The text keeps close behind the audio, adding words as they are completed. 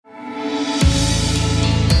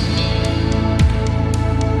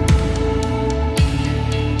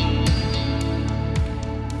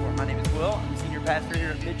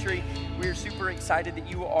excited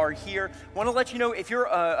that you are here. Want to let you know, if you're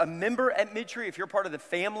a member at Midtree, if you're part of the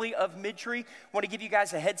family of Midtree, want to give you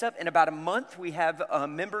guys a heads up. In about a month, we have a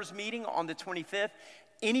members meeting on the 25th.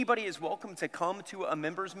 Anybody is welcome to come to a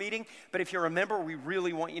members meeting, but if you're a member, we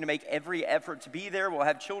really want you to make every effort to be there. We'll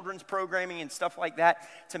have children's programming and stuff like that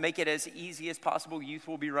to make it as easy as possible. Youth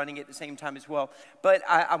will be running at the same time as well. But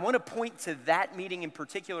I want to point to that meeting in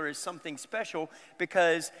particular as something special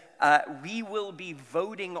because we will be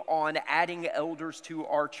voting on adding elders to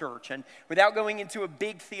our church. And without going into a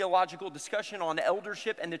big theological discussion on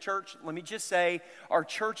eldership and the church, let me just say our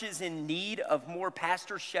church is in need of more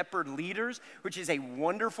pastor shepherd leaders, which is a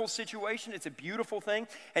wonderful situation. It's a beautiful thing.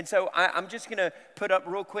 And so I'm just going to put up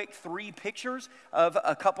real quick 3 pictures of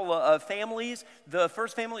a couple of families. The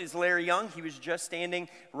first family is Larry Young. He was just standing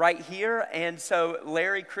right here. And so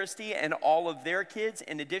Larry, Christy, and all of their kids.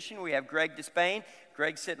 In addition, we have Greg Despain.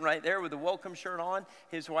 Greg's sitting right there with a welcome shirt on,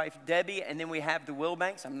 his wife Debbie, and then we have the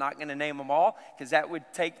Wilbanks. I'm not going to name them all because that would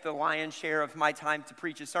take the lion's share of my time to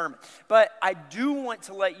preach a sermon. But I do want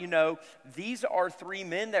to let you know these are 3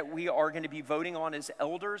 men that we are going to be voting on as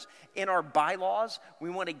elders. In our bylaws, we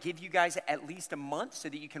want to give you guys at least a month so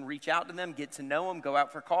that you can reach out to them, get to know them, go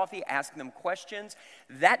out for coffee, ask them questions.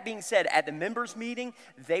 That being said, at the members meeting,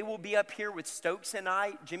 they will be up here with Stokes and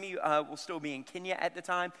I. Jimmy will still be in Kenya at the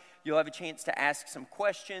time. You'll have a chance to ask some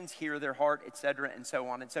questions, hear their heart, etc., and so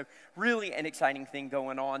on. And so really an exciting thing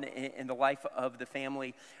going on in the life of the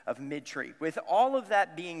family of Midtree. With all of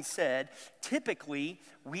that being said, typically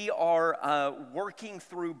we are working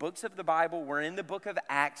through books of the Bible. We're in the book of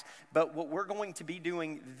Acts, but what we're going to be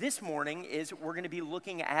doing this morning is we're going to be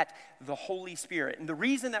looking at the Holy Spirit. And the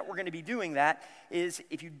reason that we're going to be doing that is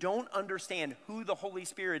if you don't understand who the Holy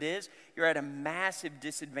Spirit is, you're at a massive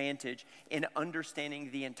disadvantage in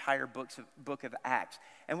understanding the entire book of Acts.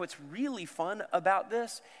 And what's really fun about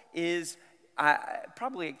this is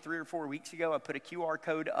probably like 3 or 4 weeks ago, I put a QR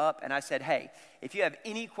code up and I said, hey, if you have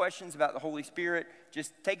any questions about the Holy Spirit,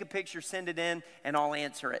 just take a picture, send it in, and I'll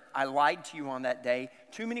answer it. I lied to you on that day.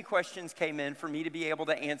 Too many questions came in for me to be able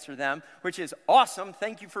to answer them, which is awesome.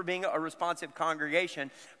 Thank you for being a responsive congregation.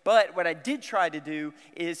 But what I did try to do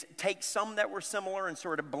is take some that were similar and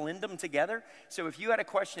sort of blend them together. So if you had a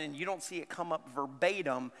question and you don't see it come up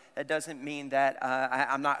verbatim, that doesn't mean that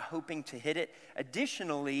I'm not hoping to hit it.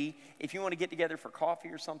 Additionally, if you want to get together for coffee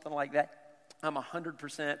or something like that, I'm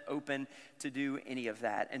 100% open to do any of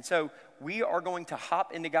that. And so we are going to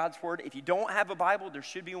hop into God's Word. If you don't have a Bible, there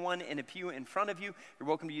should be one in a pew in front of you. You're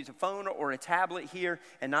welcome to use a phone or a tablet here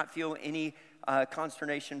and not feel any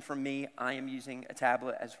consternation from me. I am using a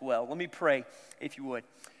tablet as well. Let me pray, if you would.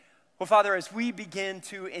 Well, Father, as we begin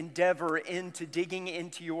to endeavor into digging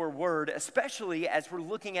into your word, especially as we're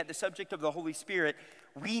looking at the subject of the Holy Spirit,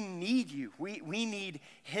 we need you. We need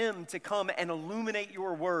him to come and illuminate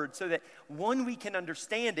your word so that 1, we can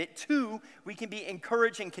understand it, 2, we can be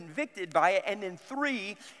encouraged and convicted by it, and then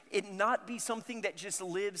 3, it not be something that just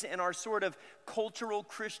lives in our sort of cultural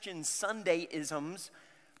Christian Sunday-isms,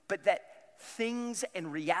 but that things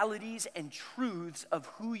and realities and truths of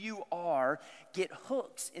who you are get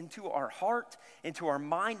hooks into our heart, into our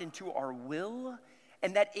mind, into our will,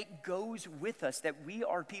 and that it goes with us, that we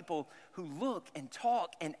are people who look and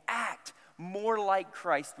talk and act more like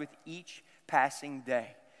Christ with each passing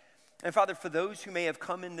day. And Father, for those who may have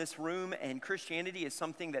come in this room and Christianity is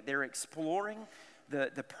something that they're exploring,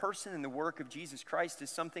 the person and the work of Jesus Christ is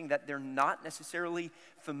something that they're not necessarily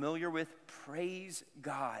familiar with, praise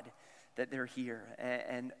God that they're here.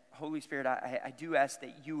 And Holy Spirit, I do ask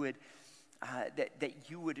that you would that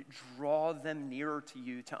you would draw them nearer to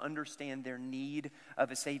you to understand their need of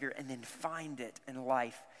a Savior and then find it in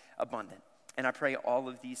life abundant. And I pray all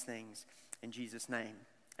of these things in Jesus' name.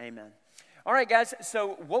 Amen. All right, guys,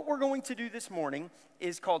 so what we're going to do this morning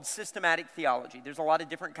is called systematic theology. There's a lot of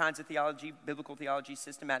different kinds of theology, biblical theology,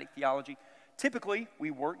 systematic theology. Typically,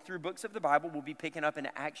 we work through books of the Bible. We'll be picking up in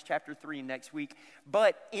Acts chapter 3 next week.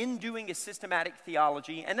 But in doing a systematic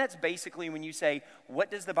theology, and that's basically when you say,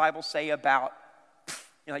 what does the Bible say about,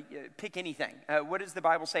 pick anything. What does the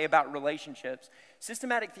Bible say about relationships?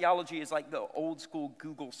 Systematic theology is like the old school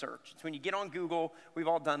Google search. It's when you get on Google, we've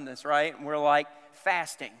all done this, right? And we're like,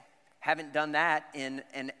 fasting. Haven't done that in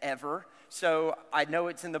ever. So I know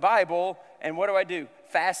it's in the Bible, and what do?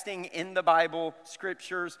 Fasting in the Bible,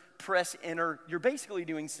 scriptures, press enter. You're basically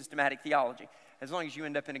doing systematic theology, as long as you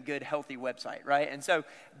end up in a good, healthy website, right? And so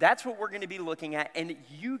that's what we're going to be looking at, and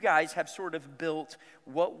you guys have sort of built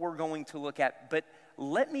what we're going to look at. But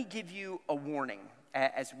let me give you a warning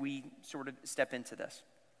as we sort of step into this.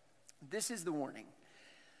 This is the warning.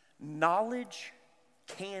 Knowledge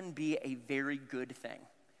can be a very good thing,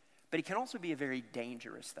 but it can also be a very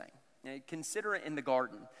dangerous thing. Now, consider it in the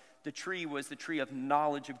garden. The tree was the tree of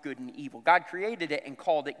knowledge of good and evil. God created it and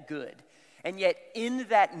called it good. And yet in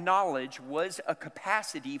that knowledge was a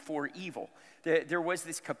capacity for evil. There was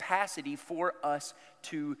this capacity for us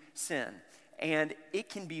to sin. And it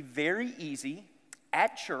can be very easy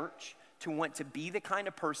at church to want to be the kind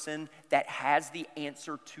of person that has the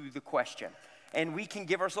answer to the question. And we can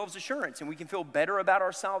give ourselves assurance and we can feel better about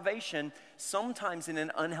our salvation, sometimes in an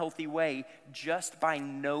unhealthy way, just by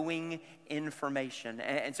knowing information.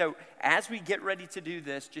 And so as we get ready to do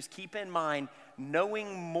this, just keep in mind,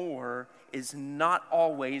 knowing more is not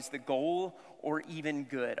always the goal or even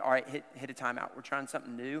good. All right, hit a timeout. We're trying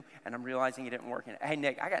something new, and I'm realizing it didn't work. Hey,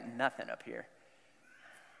 Nick, I got nothing up here.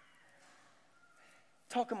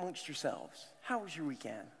 Talk amongst yourselves. How was your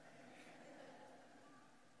weekend?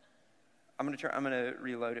 I'm gonna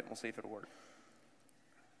reload it and we'll see if it'll work.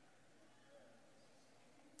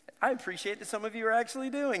 I appreciate that some of you are actually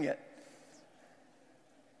doing it.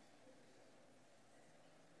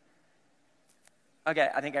 Okay,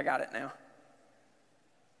 I think I got it now.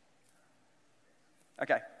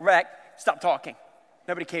 Okay, we're back. Stop talking.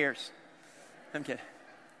 Nobody cares. I'm kidding.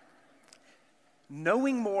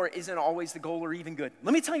 Knowing more isn't always the goal or even good.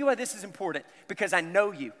 Let me tell you why this is important, because I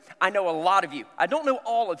know you. I know a lot of you. I don't know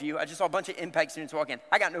all of you. I just saw a bunch of Impact students walk in.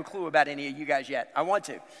 I got no clue about any of you guys yet. I want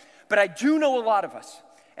to. But I do know a lot of us.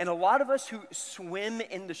 And a lot of us who swim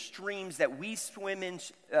in the streams that we swim in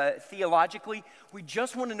theologically, we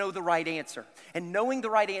just want to know the right answer. And knowing the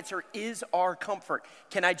right answer is our comfort.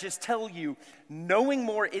 Can I just tell you, knowing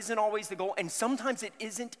more isn't always the goal, and sometimes it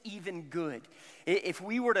isn't even good. If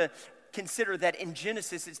we were to consider that in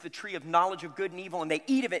Genesis it's the tree of knowledge of good and evil, and they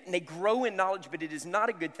eat of it and they grow in knowledge, but it is not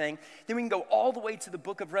a good thing, then we can go all the way to the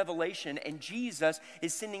book of Revelation, and Jesus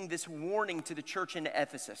is sending this warning to the church in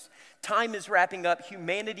Ephesus. Time is wrapping up.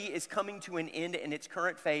 Humanity is coming to an end in its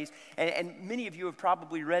current phase, and many of you have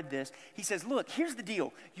probably read this. He says, look, here's the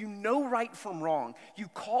deal. You know right from wrong. You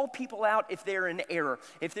call people out if they're in error.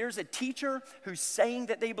 If there's a teacher who's saying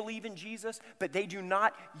that they believe in Jesus, but they do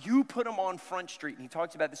not, you put them on Front Street. And he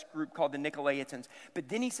talks about this group called the Nicolaitans. But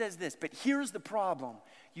then he says this, but here's the problem.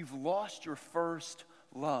 You've lost your first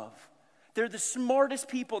love. They're the smartest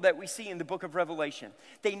people that we see in the book of Revelation.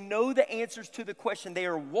 They know the answers to the question. They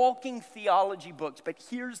are walking theology books. But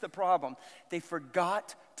here's the problem. They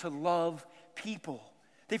forgot to love people.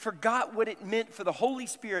 They forgot what it meant for the Holy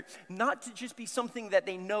Spirit not to just be something that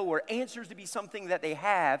they know or answers to be something that they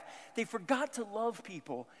have. They forgot to love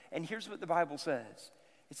people. And here's what the Bible says.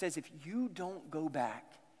 It says, if you don't go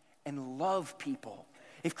back and love people,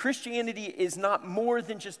 if Christianity is not more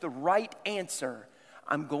than just the right answer,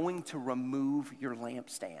 I'm going to remove your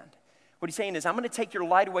lampstand. What he's saying is, I'm going to take your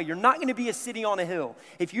light away. You're not going to be a city on a hill.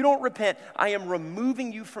 If you don't repent, I am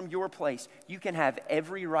removing you from your place. You can have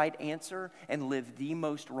every right answer and live the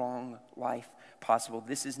most wrong life possible.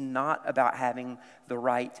 This is not about having the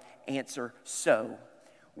right answer. So,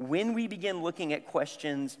 when we begin looking at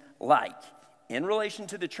questions like, in relation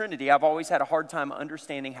to the Trinity, I've always had a hard time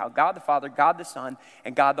understanding how God the Father, God the Son,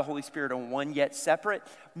 and God the Holy Spirit are one yet separate.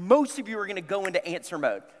 Most of you are going to go into answer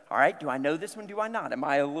mode. All right, do I know this one? Do I not? Am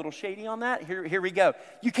I a little shady on that? Here we go.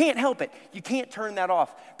 You can't help it. You can't turn that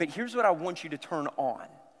off. But here's what I want you to turn on.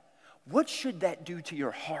 What should that do to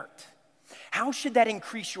your heart? How should that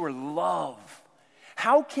increase your love?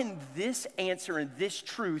 How can this answer and this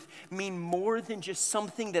truth mean more than just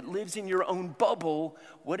something that lives in your own bubble?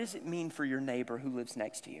 What does it mean for your neighbor who lives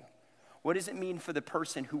next to you? What does it mean for the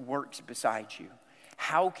person who works beside you?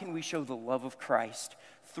 How can we show the love of Christ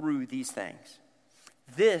through these things?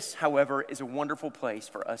 This, however, is a wonderful place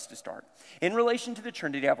for us to start. In relation to the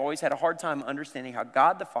Trinity, I've always had a hard time understanding how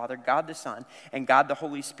God the Father, God the Son, and God the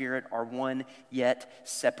Holy Spirit are one yet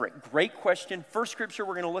separate. Great question. First scripture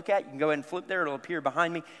we're going to look at, you can go ahead and flip there, it'll appear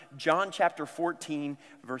behind me. John chapter 14,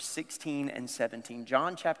 verse 16 and 17.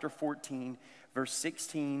 John chapter 14, verse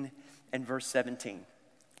 16 and verse 17.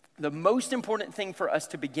 The most important thing for us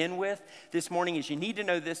to begin with this morning is you need to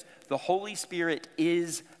know this: the Holy Spirit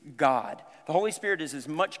is God. The Holy Spirit is as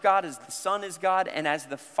much God as the Son is God and as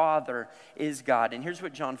the Father is God. And here's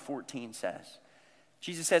what John 14 says.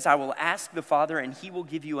 Jesus says, I will ask the Father and he will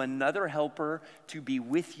give you another helper to be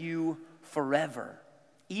with you forever,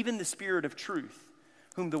 even the Spirit of truth,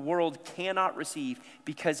 whom the world cannot receive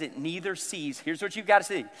because it neither sees, here's what you've got to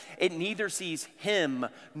see, it neither sees him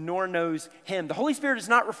nor knows him. The Holy Spirit is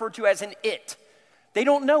not referred to as an it. They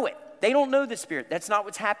don't know it. They don't know the Spirit. That's not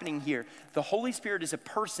what's happening here. The Holy Spirit is a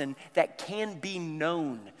person that can be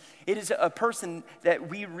known. It is a person that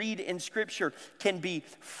we read in Scripture can be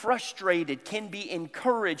frustrated, can be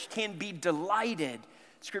encouraged, can be delighted.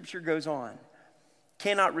 Scripture goes on.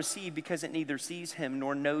 Cannot receive because it neither sees him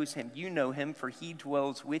nor knows him. You know him, for he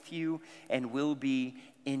dwells with you and will be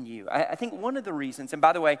in you. I think one of the reasons, and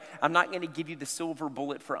by the way, I'm not going to give you the silver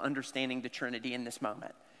bullet for understanding the Trinity in this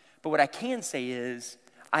moment. But what I can say is,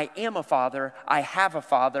 I am a father, I have a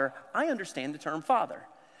father, I understand the term father.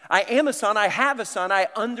 I am a son, I have a son, I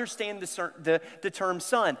understand the term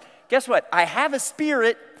son. Guess what? I have a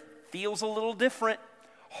spirit, feels a little different,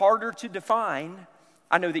 harder to define.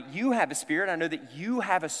 I know that you have a spirit. I know that you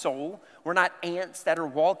have a soul. We're not ants that are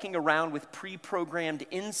walking around with pre-programmed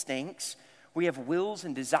instincts. We have wills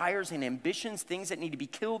and desires and ambitions, things that need to be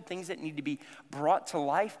killed, things that need to be brought to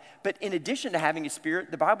life. But in addition to having a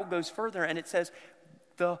spirit, the Bible goes further and it says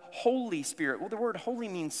the Holy Spirit. Well, the word holy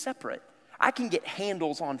means separate. I can get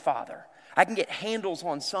handles on Father. I can get handles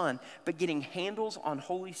on Son, but getting handles on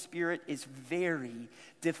Holy Spirit is very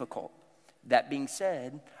difficult. That being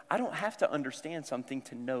said, I don't have to understand something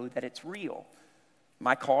to know that it's real.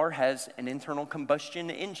 My car has an internal combustion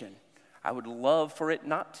engine. I would love for it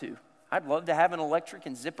not to. I'd love to have an electric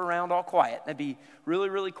and zip around all quiet. That'd be really,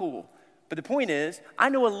 really cool. But the point is, I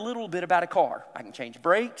know a little bit about a car. I can change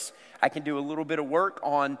brakes. I can do a little bit of work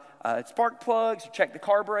on spark plugs, check the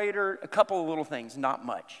carburetor, a couple of little things, not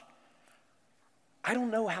much. I don't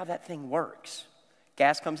know how that thing works.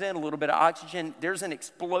 Gas comes in, a little bit of oxygen, there's an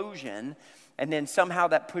explosion, and then somehow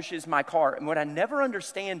that pushes my car. And what I never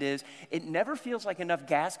understand is, it never feels like enough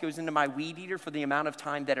gas goes into my weed eater for the amount of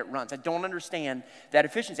time that it runs. I don't understand that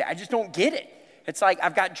efficiency. I just don't get it. It's like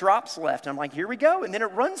I've got drops left. I'm like, here we go. And then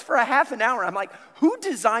it runs for a half an hour. I'm like, who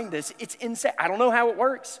designed this? It's insane. I don't know how it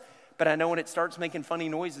works, but I know when it starts making funny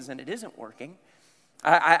noises and it isn't working.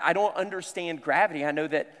 I don't understand gravity. I know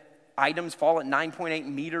that items fall at 9.8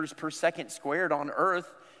 meters per second squared on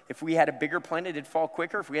Earth. If we had a bigger planet, it'd fall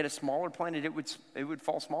quicker. If we had a smaller planet, it would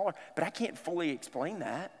fall smaller. But I can't fully explain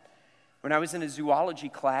that. When I was in a zoology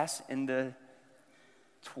class in the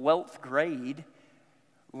 12th grade,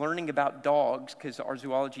 learning about dogs, because our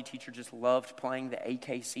zoology teacher just loved playing the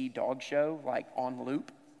AKC dog show, like on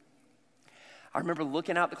loop. I remember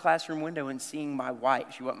looking out the classroom window and seeing my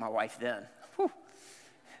wife. She wasn't my wife then. Whew.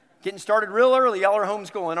 Getting started real early. Y'all are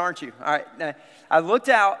homeschooling, aren't you? All right. I looked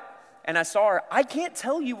out and I saw her. I can't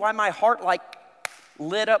tell you why my heart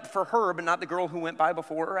lit up for her, but not the girl who went by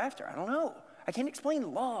before or after. I don't know. I can't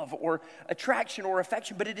explain love or attraction or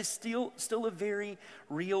affection, but it is still a very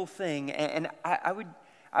real thing. And I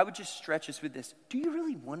would just stretch us with this. Do you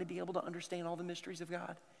really want to be able to understand all the mysteries of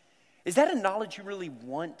God? Is that a knowledge you really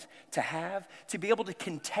want to have? To be able to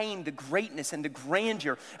contain the greatness and the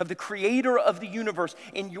grandeur of the creator of the universe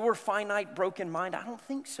in your finite, broken mind? I don't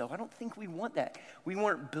think so. I don't think we want that. We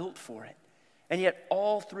weren't built for it. And yet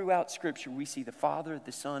all throughout Scripture, we see the Father,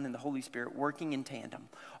 the Son, and the Holy Spirit working in tandem.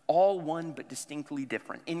 All one but distinctly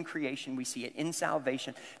different. In creation, we see it. In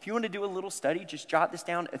salvation. If you want to do a little study, just jot this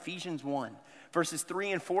down. Ephesians 1. Verses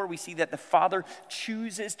 3 and 4, we see that the Father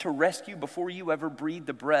chooses to rescue before you ever breathe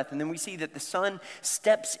the breath. And then we see that the Son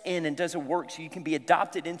steps in and does a work so you can be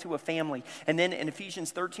adopted into a family. And then in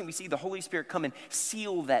Ephesians 13, we see the Holy Spirit come and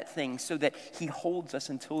seal that thing so that he holds us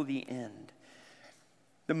until the end.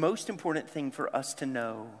 The most important thing for us to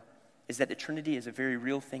know is that the Trinity is a very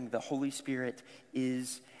real thing. The Holy Spirit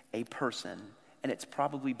is a person, and it's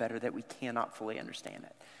probably better that we cannot fully understand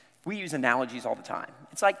it. We use analogies all the time.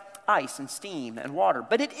 It's like ice and steam and water,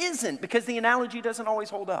 but it isn't because the analogy doesn't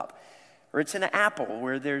always hold up. Or it's an apple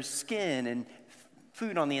where there's skin and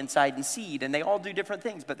food on the inside and seed, and they all do different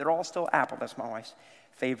things, but they're all still apple. That's my wife's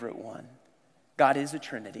favorite one. God is a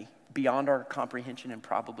Trinity, beyond our comprehension and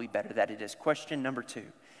probably better that it is. Question number 2,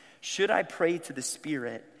 should I pray to the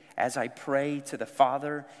Spirit as I pray to the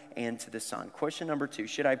Father and to the Son? Question number 2,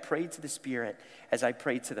 should I pray to the Spirit as I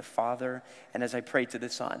pray to the Father and as I pray to the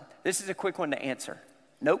Son? This is a quick one to answer.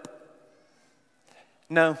 Nope.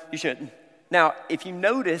 No, you shouldn't. Now, if you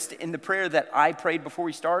noticed in the prayer that I prayed before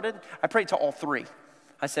we started, I prayed to all 3.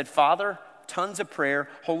 I said, Father, tons of prayer.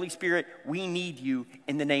 Holy Spirit, we need you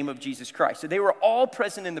in the name of Jesus Christ. So they were all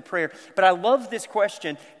present in the prayer. But I love this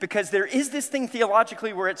question because there is this thing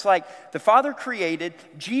theologically where it's like the Father created,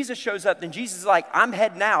 Jesus shows up, then Jesus is like, I'm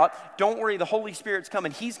heading out. Don't worry, the Holy Spirit's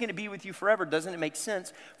coming. He's going to be with you forever. Doesn't it make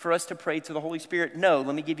sense for us to pray to the Holy Spirit? No,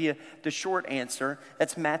 let me give you the short answer.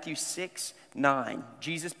 That's Matthew 6:9.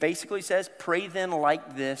 Jesus basically says, pray then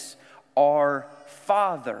like this, our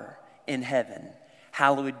Father in heaven,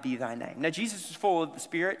 hallowed be thy name. Now, Jesus was full of the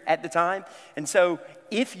Spirit at the time. And so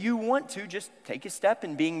if you want to just take a step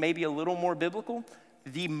in being maybe a little more biblical,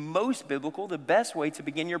 the most biblical, the best way to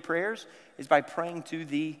begin your prayers is by praying to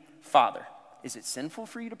the Father. Is it sinful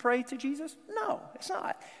for you to pray to Jesus? No, it's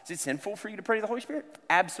not. Is it sinful for you to pray to the Holy Spirit?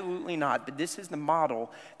 Absolutely not. But this is the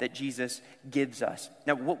model that Jesus gives us.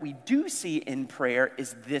 Now, what we do see in prayer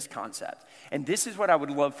is this concept. And this is what I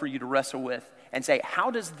would love for you to wrestle with and say,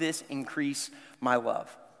 how does this increase my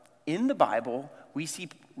love? In the Bible, we see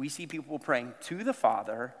people praying to the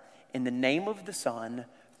Father in the name of the Son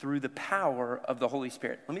through the power of the Holy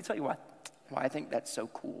Spirit. Let me tell you why I think that's so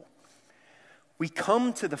cool. We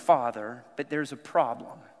come to the Father, but there's a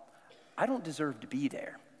problem. I don't deserve to be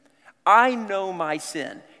there. I know my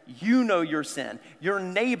sin. You know your sin. Your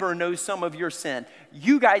neighbor knows some of your sin.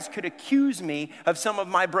 You guys could accuse me of some of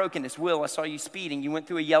my brokenness. Will, I saw you speeding. You went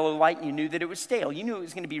through a yellow light and you knew that it was stale. You knew it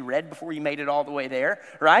was going to be red before you made it all the way there,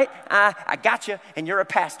 right? I got you, and you're a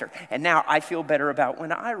pastor. And now I feel better about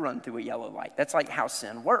when I run through a yellow light. That's like how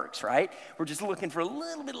sin works, right? We're just looking for a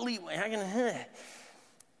little bit of leeway.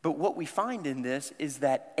 But what we find in this is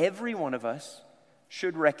that every one of us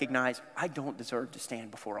should recognize, I don't deserve to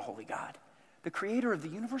stand before a holy God. The creator of the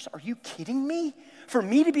universe, are you kidding me? For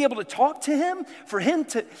me to be able to talk to him, for him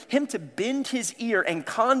to bend his ear and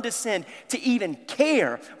condescend to even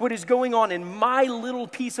care what is going on in my little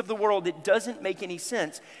piece of the world, it doesn't make any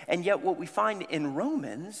sense. And yet what we find in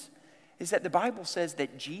Romans is that the Bible says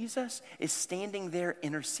that Jesus is standing there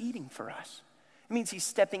interceding for us. It means he's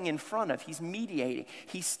stepping in front of, he's mediating,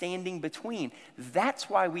 he's standing between. That's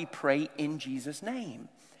why we pray in Jesus' name.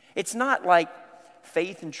 It's not like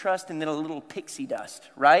faith and trust and then a little pixie dust,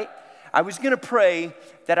 right? I was going to pray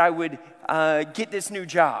that I would get this new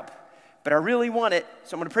job, but I really want it,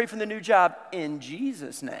 so I'm going to pray for the new job in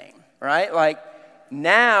Jesus' name, right? Like,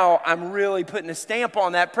 now I'm really putting a stamp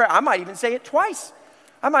on that prayer. I might even say it twice.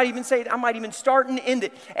 I might even start and end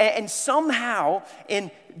it. And somehow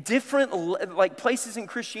in different like places in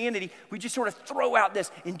Christianity, we just sort of throw out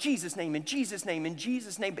this in Jesus' name, in Jesus' name, in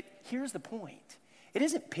Jesus' name. But here's the point. It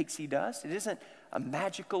isn't pixie dust. It isn't a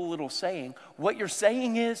magical little saying. What you're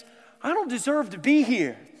saying is, I don't deserve to be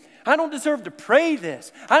here. I don't deserve to pray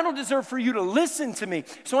this. I don't deserve for you to listen to me.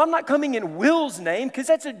 So I'm not coming in Will's name because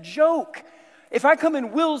that's a joke. If I come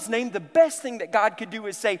in Will's name, the best thing that God could do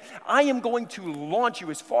is say, I am going to launch you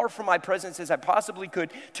as far from my presence as I possibly could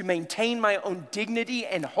to maintain my own dignity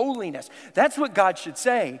and holiness. That's what God should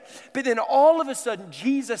say. But then all of a sudden,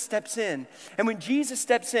 Jesus steps in. And when Jesus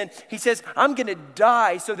steps in, he says, I'm going to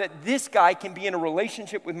die so that this guy can be in a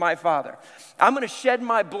relationship with my Father. I'm going to shed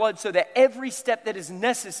my blood so that every step that is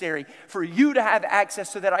necessary for you to have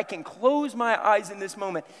access so that I can close my eyes in this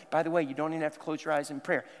moment. By the way, you don't even have to close your eyes in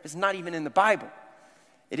prayer. It's not even in the Bible.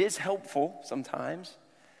 It is helpful sometimes.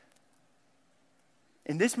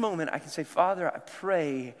 In this moment, I can say, Father, I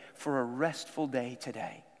pray for a restful day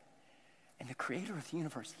today. And the creator of the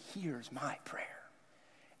universe hears my prayer.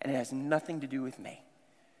 And it has nothing to do with me.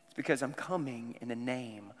 It's because I'm coming in the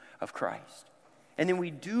name of Christ. And then we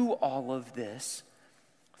do all of this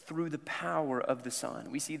through the power of the Son.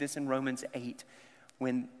 We see this in Romans 8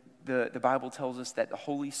 when the Bible tells us that the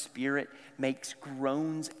Holy Spirit makes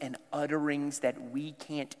groans and utterings that we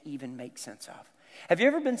can't even make sense of. Have you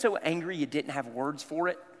ever been so angry you didn't have words for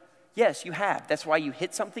it? Yes, you have. That's why you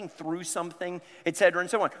hit something, threw something, etc., and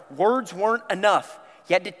so on. Words weren't enough.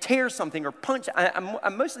 You had to tear something or punch.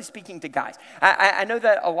 I'm mostly speaking to guys. I know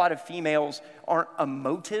that a lot of females aren't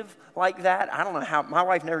emotive like that. I don't know how. My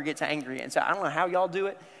wife never gets angry, and so I don't know how y'all do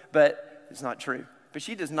it, but it's not true. But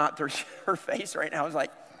she does not throw her face right now. It's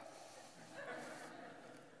like,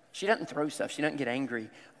 she doesn't throw stuff. She doesn't get angry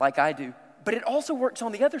like I do. But it also works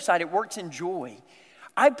on the other side. It works in joy.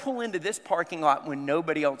 I pull into this parking lot when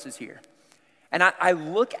nobody else is here. And I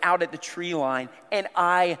look out at the tree line and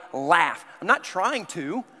I laugh. I'm not trying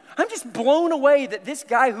to. I'm just blown away that this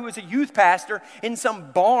guy who is a youth pastor in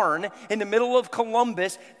some barn in the middle of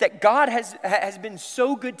Columbus, that God has been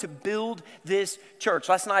so good to build this church.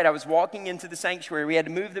 Last night I was walking into the sanctuary. We had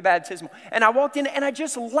to move the baptismal. And I walked in and I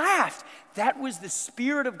just laughed. That was the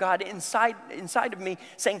Spirit of God inside of me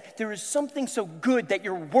saying, there is something so good that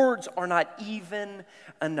your words are not even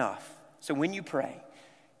enough. So when you pray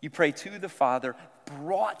to the Father,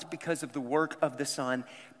 brought because of the work of the Son,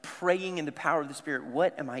 praying in the power of the Spirit.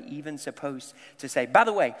 What am I even supposed to say? By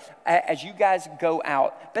the way, as you guys go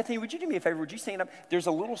out, Bethany, would you do me a favor? Would you stand up? There's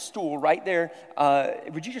a little stool right there.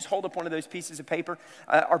 Would you just hold up one of those pieces of paper?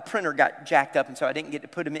 Our printer got jacked up, and so I didn't get to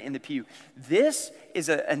put them in the pew. This is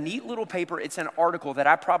a neat little paper. It's an article that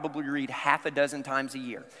I probably read half a dozen times a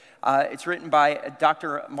year. It's written by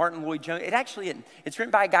Dr. Martin Lloyd-Jones. It's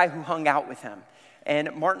written by a guy who hung out with him.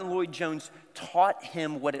 And Martin Lloyd-Jones taught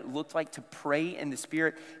him what it looked like to pray in the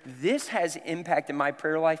Spirit. This has impacted my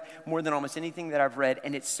prayer life more than almost anything that I've read,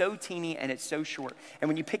 and it's so teeny and it's so short. And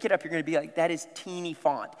when you pick it up, you're gonna be like, that is teeny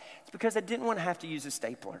font. It's because I didn't want to have to use a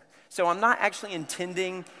stapler. So I'm not actually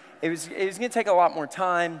intending, it was gonna take a lot more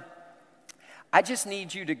time. I just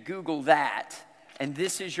need you to Google that, and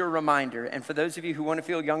this is your reminder. And for those of you who want to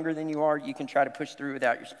feel younger than you are, you can try to push through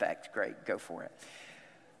without your specs. Great, go for it.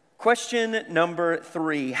 Question number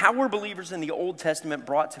 3, how were believers in the Old Testament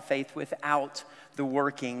brought to faith without the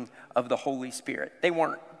working of the Holy Spirit? They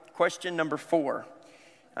weren't. Question number 4,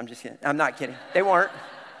 I'm just kidding. I'm not kidding. They weren't.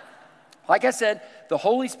 Like I said, the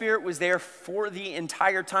Holy Spirit was there for the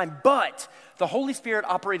entire time, but the Holy Spirit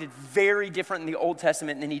operated very different in the Old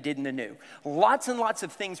Testament than he did in the New. Lots and lots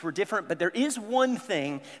of things were different, but there is one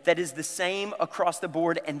thing that is the same across the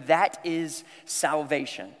board, and that is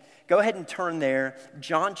salvation. Go ahead and turn there,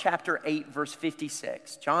 John chapter 8, verse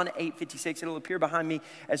 56. John 8, 56, it'll appear behind me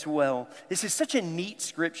as well. This is such a neat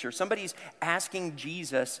scripture. Somebody's asking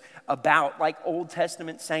Jesus about like Old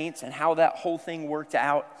Testament saints and how that whole thing worked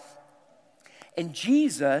out. And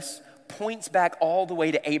Jesus points back all the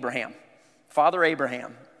way to Abraham, Father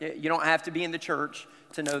Abraham. You don't have to be in the church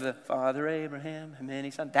to know the Father Abraham, and many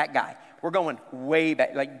sons, that guy. We're going way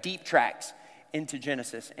back, like deep tracks into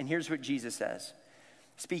Genesis. And here's what Jesus says,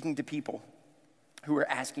 speaking to people who are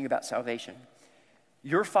asking about salvation.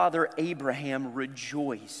 Your father Abraham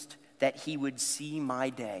rejoiced that he would see my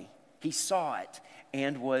day. He saw it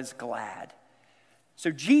and was glad. So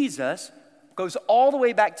Jesus goes all the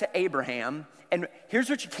way back to Abraham. And here's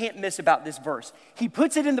what you can't miss about this verse. He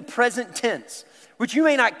puts it in the present tense, which you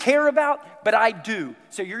may not care about, but I do.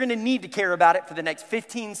 So you're gonna need to care about it for the next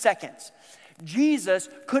 15 seconds. Jesus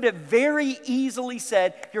could have very easily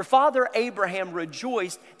said, your father Abraham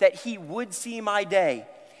rejoiced that he would see my day.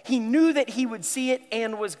 He knew that he would see it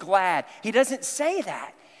and was glad. He doesn't say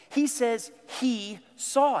that. He says he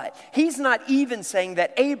saw it. He's not even saying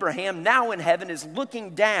that Abraham now in heaven is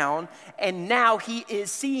looking down and now he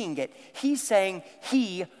is seeing it. He's saying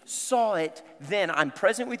he saw it then. I'm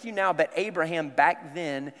present with you now, but Abraham back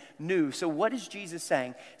then knew. So what is Jesus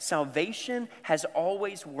saying? Salvation has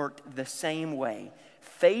always worked the same way.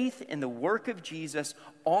 Faith in the work of Jesus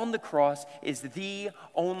on the cross is the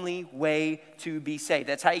only way to be saved.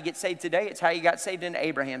 That's how you get saved today. It's how you got saved in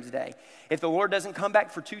Abraham's day. If the Lord doesn't come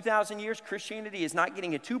back for 2,000 years, Christianity is not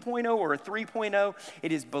getting a 2.0 or a 3.0.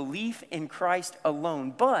 It is belief in Christ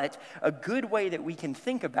alone. But a good way that we can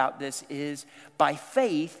think about this is by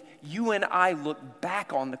faith, you and I look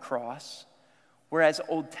back on the cross, whereas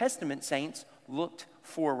Old Testament saints looked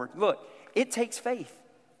forward. Look, it takes faith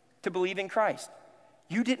to believe in Christ.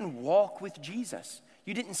 You didn't walk with Jesus.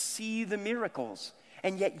 You didn't see the miracles.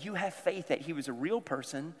 And yet you have faith that he was a real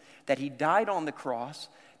person, that he died on the cross,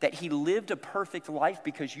 that he lived a perfect life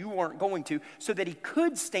because you weren't going to, so that he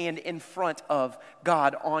could stand in front of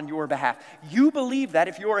God on your behalf. You believe that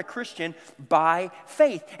if you're a Christian by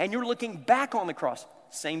faith, and you're looking back on the cross.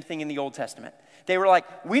 Same thing in the Old Testament. They were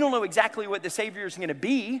like, we don't know exactly what the Savior is going to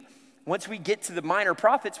be. Once we get to the minor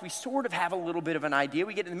prophets, we sort of have a little bit of an idea.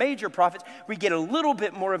 We get to the major prophets, we get a little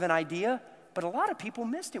bit more of an idea. But a lot of people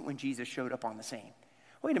missed it when Jesus showed up on the scene.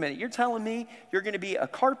 Wait a minute, you're telling me you're going to be a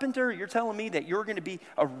carpenter? You're telling me that you're going to be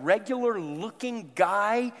a regular looking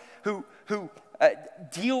guy who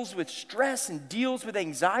deals with stress and deals with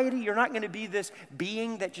anxiety? You're not going to be this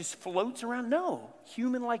being that just floats around? No,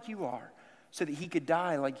 human like you are, so that he could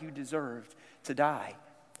die like you deserved to die.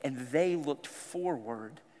 And they looked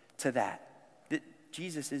forward to that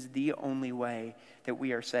Jesus is the only way that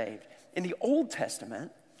we are saved. In the Old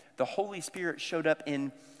Testament, the Holy Spirit showed up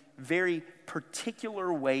in very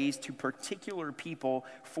particular ways to particular people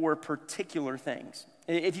for particular things.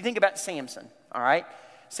 If you think about Samson, all right?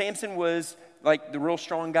 Samson was like the real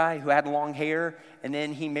strong guy who had long hair, and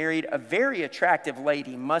then he married a very attractive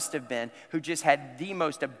lady, must have been, who just had the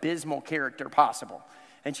most abysmal character possible.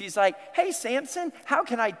 And she's like, hey, Samson, how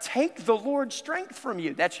can I take the Lord's strength from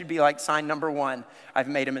you? That should be like sign number 1. I've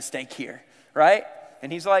made a mistake here, right?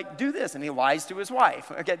 And he's like, do this. And he lies to his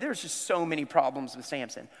wife. Okay, there's just so many problems with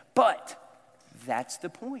Samson. But that's the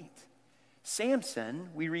point. Samson,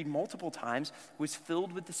 we read multiple times, was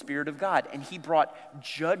filled with the Spirit of God. And he brought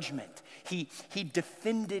judgment. He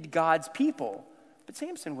defended God's people. But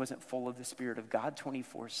Samson wasn't full of the Spirit of God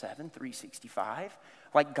 24/7, 365,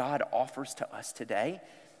 like God offers to us today.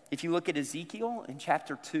 If you look at Ezekiel in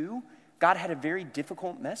chapter 2, God had a very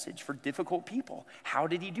difficult message for difficult people. How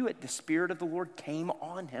did he do it? The Spirit of the Lord came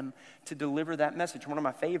on him to deliver that message. One of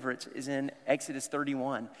my favorites is in Exodus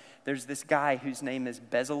 31. There's this guy whose name is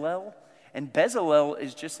Bezalel, And Bezalel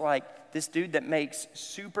is just like this dude that makes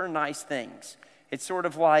super nice things. It's sort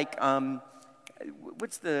of like,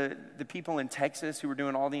 what's the people in Texas who were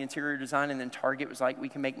doing all the interior design, and then Target was like, we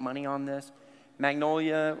can make money on this?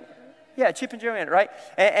 Magnolia, yeah, Chip and Joanna, right?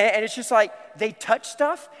 And it's just like, they touch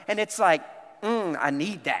stuff, and it's like, I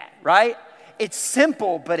need that, right? It's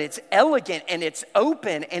simple, but it's elegant, and it's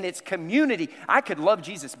open, and it's community. I could love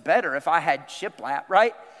Jesus better if I had shiplap,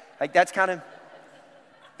 right? Like, that's kind of,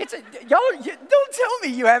 don't tell me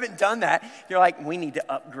you haven't done that. You're like, we need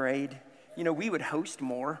to upgrade. You know, we would host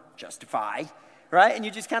more, Justify, right? And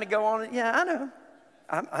you just kind of go on, yeah, I know.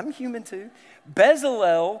 I'm human too.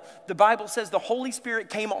 Bezalel, the Bible says the Holy Spirit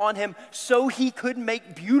came on him so he could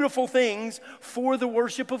make beautiful things for the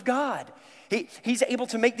worship of God. He's able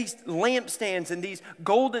to make these lampstands and these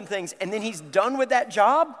golden things, and then he's done with that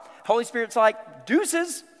job. Holy Spirit's like,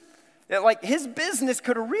 deuces. Like, his business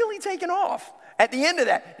could have really taken off. At the end of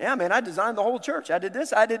that, yeah, man, I designed the whole church. I did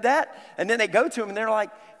this, I did that. And then they go to him and they're like,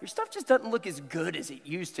 your stuff just doesn't look as good as it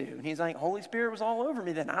used to. And he's like, Holy Spirit was all over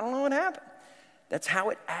me then. I don't know what happened. That's how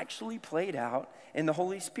it actually played out in the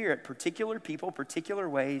Holy Spirit. Particular people, particular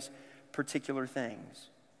ways, particular things.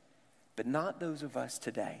 But not those of us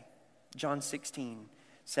today. John 16,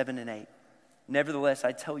 7 and 8. Nevertheless,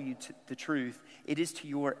 I tell you the truth, it is to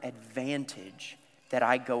your advantage that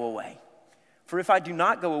I go away. For if I do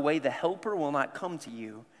not go away, the Helper will not come to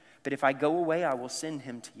you. But if I go away, I will send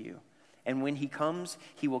him to you. And when he comes,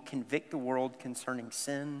 he will convict the world concerning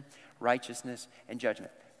sin, righteousness, and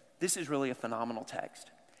judgment. This is really a phenomenal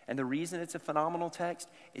text. And the reason it's a phenomenal text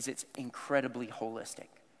is it's incredibly holistic.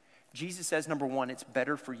 Jesus says, number one, it's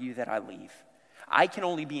better for you that I leave. I can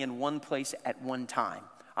only be in one place at one time.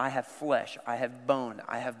 I have flesh, I have bone,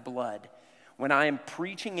 I have blood. When I am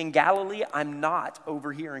preaching in Galilee, I'm not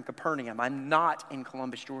over here in Capernaum. I'm not in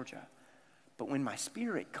Columbus, Georgia. But when my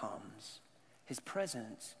Spirit comes, his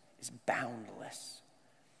presence is boundless.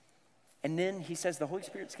 And then he says the Holy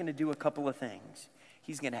Spirit's going to do a couple of things.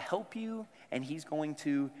 He's going to help you, and he's going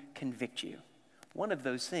to convict you. One of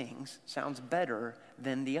those things sounds better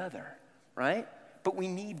than the other, right? But we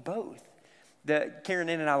need both. Karen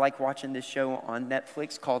and I like watching this show on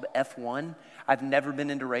Netflix called F1. I've never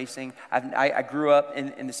been into racing. I grew up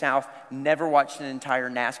in the South, never watched an entire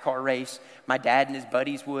NASCAR race. My dad and his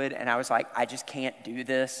buddies would, and I was like, I just can't do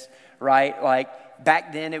this, right? Like,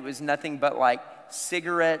 back then it was nothing but like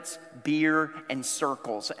cigarettes, beer, and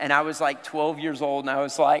circles. And I was like 12 years old, and I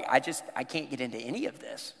was like, I can't get into any of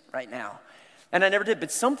this right now. And I never did,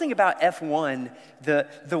 but something about F1,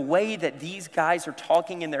 the way that these guys are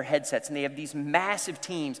talking in their headsets, and they have these massive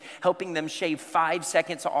teams helping them shave 5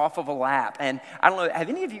 seconds off of a lap. And I don't know, have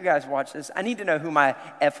any of you guys watched this? I need to know who my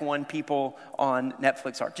F1 people on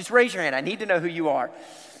Netflix are. Just raise your hand. I need to know who you are.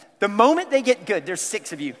 The moment they get good, there's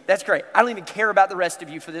 6 of you. That's great. I don't even care about the rest of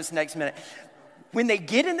you for this next minute. When they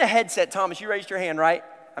get in the headset, Thomas, you raised your hand, right?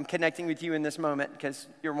 I'm connecting with you in this moment because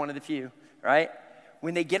you're one of the few, right?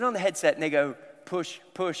 When they get on the headset and they go, push,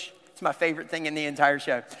 push. It's my favorite thing in the entire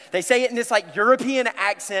show. They say it in this like European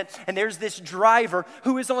accent, and there's this driver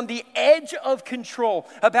who is on the edge of control,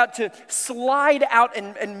 about to slide out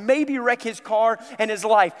and maybe wreck his car and his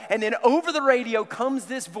life. And then over the radio comes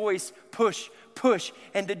this voice, push, push,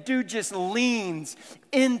 and the dude just leans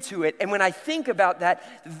into it. And when I think about that,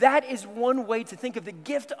 that is one way to think of the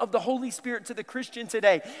gift of the Holy Spirit to the Christian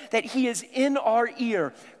today, that he is in our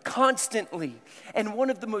ear constantly. And one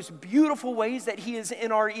of the most beautiful ways that he is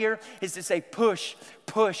in our ear is to say, push,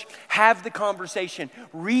 push, have the conversation,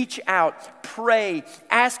 reach out, pray,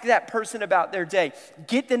 ask that person about their day,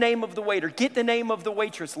 get the name of the waiter, get the name of the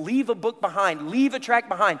waitress, leave a book behind, leave a track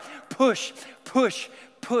behind, push, push,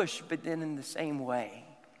 push. But then in the same way,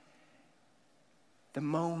 the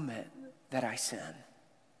moment that I sin,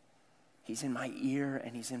 he's in my ear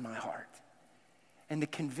and he's in my heart. And the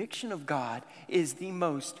conviction of God is the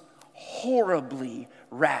most horribly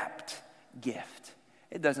wrapped gift.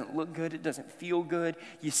 It doesn't look good. It doesn't feel good.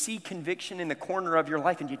 You see conviction in the corner of your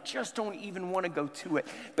life and you just don't even want to go to it.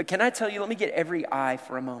 But can I tell you, let me get every eye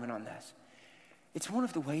for a moment on this. It's one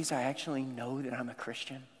of the ways I actually know that I'm a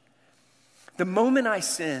Christian. The moment I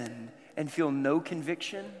sin and feel no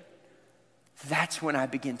conviction, that's when I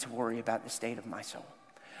begin to worry about the state of my soul.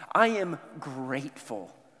 I am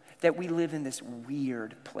grateful that we live in this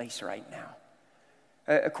weird place right now.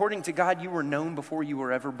 According to God, you were known before you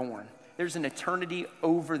were ever born. There's an eternity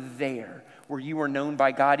over there where you were known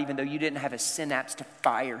by God even though you didn't have a synapse to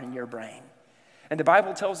fire in your brain. And the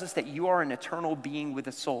Bible tells us that you are an eternal being with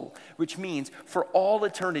a soul, which means for all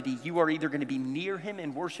eternity, you are either going to be near him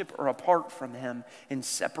in worship or apart from him in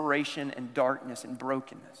separation and darkness and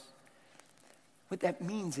brokenness. What that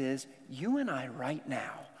means is you and I right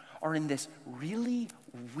now are in this really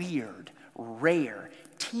weird, rare,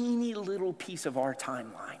 teeny little piece of our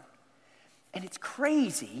timeline. And it's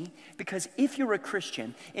crazy because if you're a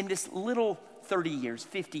Christian in this little 30 years,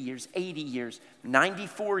 50 years, 80 years,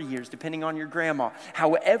 94 years, depending on your grandma,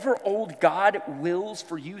 however old God wills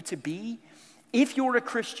for you to be, if you're a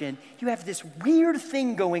Christian, you have this weird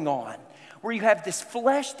thing going on where you have this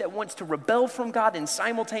flesh that wants to rebel from God and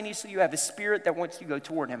simultaneously you have a spirit that wants to go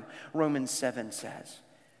toward him, Romans 7 says.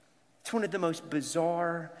 It's one of the most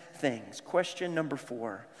bizarre things. Question number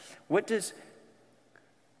 4, what does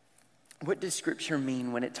Scripture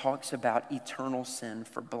mean when it talks about eternal sin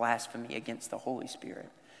for blasphemy against the Holy Spirit?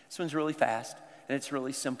 This one's really fast, and it's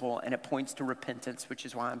really simple, and it points to repentance, which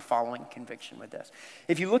is why I'm following conviction with this.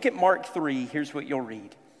 If you look at Mark 3, here's what you'll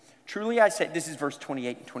read. Truly I say, this is verse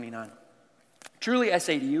 28 and 29. Truly I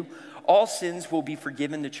say to you, all sins will be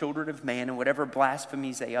forgiven the children of man and whatever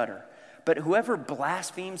blasphemies they utter. But whoever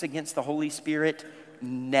blasphemes against the Holy Spirit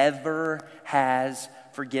never has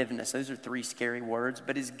forgiveness. Those are 3 scary words,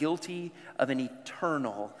 but is guilty of an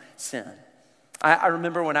eternal sin. I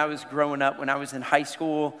remember when I was growing up, when I was in high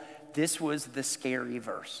school, this was the scary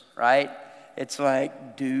verse, right? It's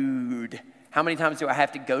like, dude, how many times do I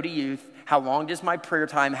have to go to youth? How long does my prayer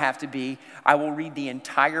time have to be? I will read the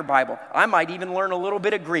entire Bible. I might even learn a little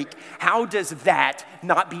bit of Greek. How does that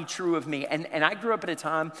not be true of me? And I grew up at a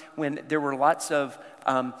time when there were lots of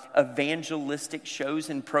evangelistic shows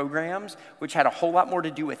and programs, which had a whole lot more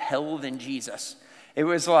to do with hell than Jesus. It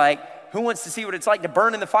was like, who wants to see what it's like to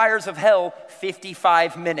burn in the fires of hell?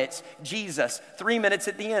 55 minutes. Jesus, 3 minutes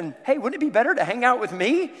at the end. Hey, wouldn't it be better to hang out with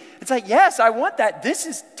me? It's like, yes, I want that. This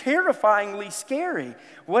is terrifyingly scary.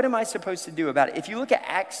 What am I supposed to do about it? If you look at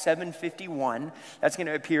Acts 7:51, that's going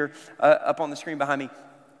to appear up on the screen behind me.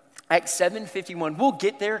 Acts 7:51, we'll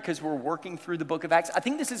get there because we're working through the book of Acts. I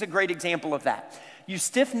think this is a great example of that. You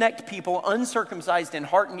stiff-necked people, uncircumcised in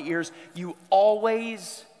heart and ears, you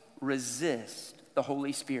always resist the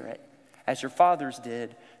Holy Spirit. As your fathers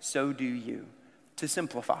did, so do you. To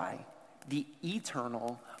simplify, the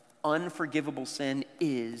eternal, unforgivable sin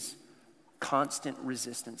is constant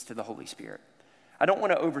resistance to the Holy Spirit. I don't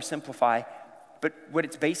want to oversimplify, but what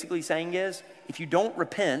it's basically saying is, if you don't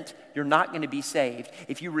repent, you're not going to be saved.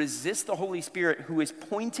 If you resist the Holy Spirit who is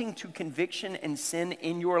pointing to conviction and sin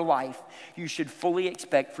in your life, you should fully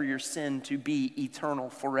expect for your sin to be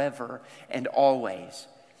eternal forever and always.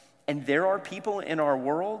 And there are people in our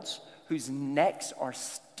worlds whose necks are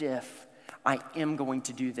stiff. I am going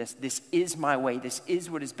to do this. This is my way. This is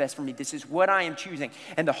what is best for me. This is what I am choosing.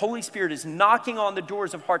 And the Holy Spirit is knocking on the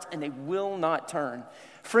doors of hearts and they will not turn.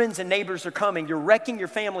 Friends and neighbors are coming. You're wrecking your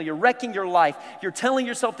family. You're wrecking your life. You're telling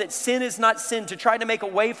yourself that sin is not sin to try to make a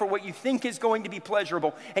way for what you think is going to be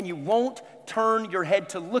pleasurable. And you won't turn your head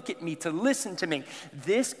to look at me, to listen to me.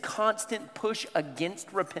 This constant push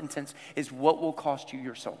against repentance is what will cost you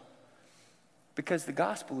your soul. Because the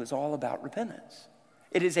gospel is all about repentance.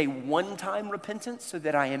 It is a one-time repentance so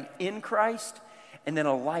that I am in Christ, and then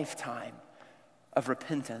a lifetime of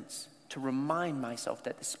repentance to remind myself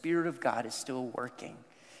that the Spirit of God is still working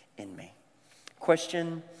in me.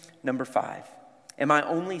 Question number 5. Am I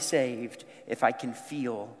only saved if I can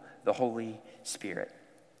feel the Holy Spirit?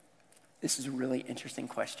 This is a really interesting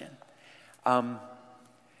question.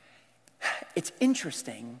 It's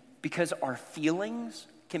interesting because our feelings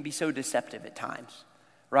can be so deceptive at times,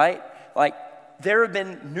 right? Like, there have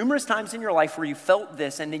been numerous times in your life where you felt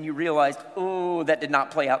this and then you realized, oh, that did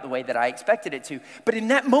not play out the way that I expected it to. But in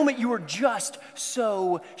that moment, you were just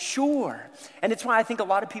so sure. And it's why I think a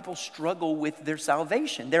lot of people struggle with their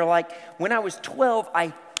salvation. They're like, when I was 12,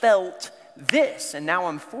 I felt this, and now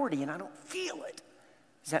I'm 40 and I don't feel it.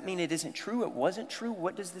 Does that mean it isn't true? It wasn't true?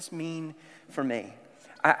 What does this mean for me?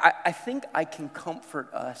 I think I can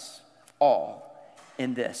comfort us all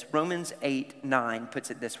in this. Romans 8:9 puts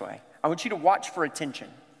it this way. I want you to watch for attention.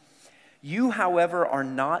 You, however, are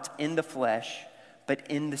not in the flesh, but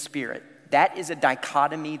in the Spirit. That is a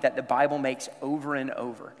dichotomy that the Bible makes over and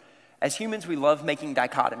over. As humans, we love making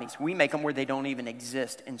dichotomies. We make them where they don't even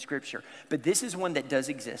exist in Scripture. But this is one that does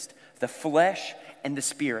exist, the flesh and the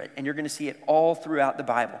Spirit. And you're going to see it all throughout the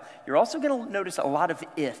Bible. You're also going to notice a lot of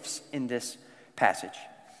ifs in this passage.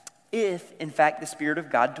 If, in fact, the Spirit of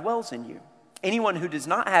God dwells in you. Anyone who does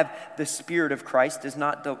not have the Spirit of Christ does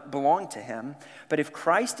not belong to him. But if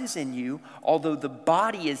Christ is in you, although the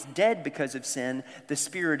body is dead because of sin, the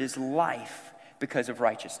Spirit is life because of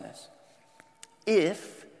righteousness.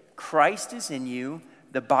 If Christ is in you,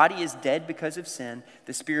 the body is dead because of sin,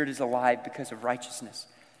 the Spirit is alive because of righteousness.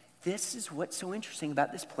 This is what's so interesting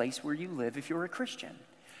about this place where you live if you're a Christian.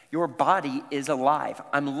 Your body is alive.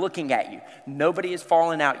 I'm looking at you. Nobody has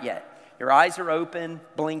fallen out yet. Your eyes are open,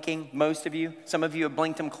 blinking, most of you. Some of you have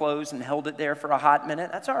blinked them closed and held it there for a hot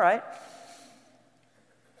minute. That's all right.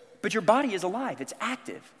 But your body is alive. It's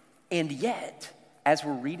active. And yet, as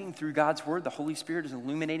we're reading through God's word, the Holy Spirit is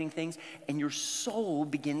illuminating things, and your soul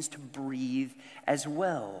begins to breathe as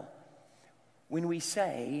well. When we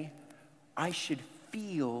say, I should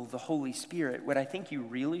feel the Holy Spirit, what I think you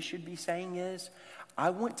really should be saying is,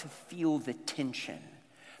 I want to feel the tension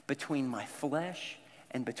between my flesh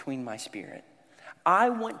and between my spirit. I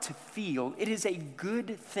want to feel, it is a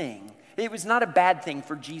good thing. It was not a bad thing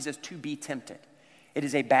for Jesus to be tempted. It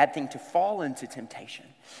is a bad thing to fall into temptation.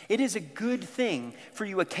 It is a good thing for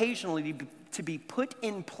you occasionally to be put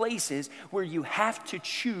in places where you have to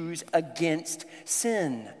choose against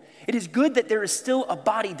sin. It is good that there is still a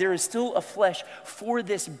body, there is still a flesh for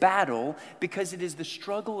this battle, because it is the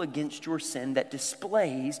struggle against your sin that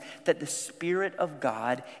displays that the Spirit of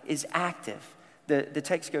God is active. The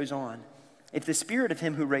text goes on. If the Spirit of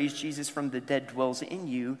him who raised Jesus from the dead dwells in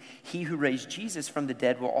you, he who raised Jesus from the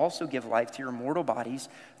dead will also give life to your mortal bodies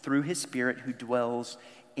through his Spirit who dwells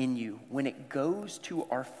in you. When it goes to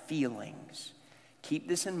our feelings, keep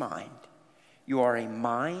this in mind. You are a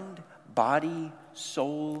mind, body,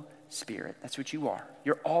 soul, spirit. That's what you are.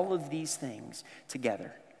 You're all of these things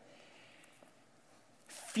together.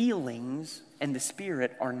 Feelings and the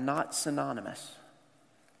Spirit are not synonymous.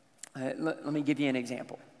 Let me give you an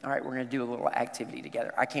example. All right, we're going to do a little activity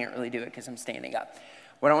together. I can't really do it because I'm standing up.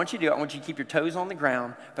 What I want you to do, I want you to keep your toes on the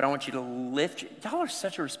ground, but I want you to lift. Y'all are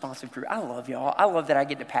such a responsive crew. I love y'all. I love that I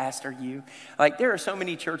get to pastor you. Like, there are so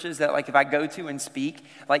many churches that, like, if I go to and speak,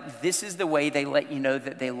 like, this is the way they let you know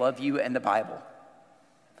that they love you and the Bible.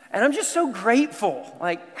 And I'm just so grateful.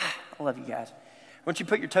 Like, I love you guys. I want you to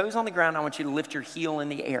put your toes on the ground. I want you to lift your heel in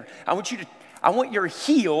the air. I want your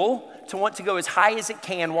heel to want to go as high as it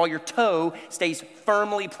can while your toe stays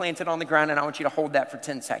firmly planted on the ground, and I want you to hold that for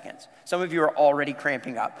 10 seconds. Some of you are already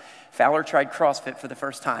cramping up. Fowler tried CrossFit for the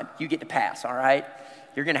first time. You get to pass, all right?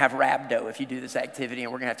 You're going to have rhabdo if you do this activity,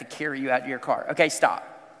 and we're going to have to carry you out to your car. Okay, stop.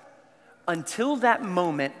 Until that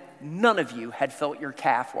moment, none of you had felt your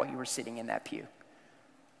calf while you were sitting in that pew.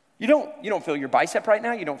 You don't feel your bicep right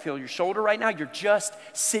now. You don't feel your shoulder right now. You're just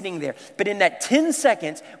sitting there. But in that 10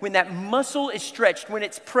 seconds, when that muscle is stretched, when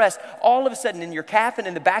it's pressed, all of a sudden in your calf and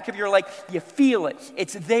in the back of your leg, you feel it.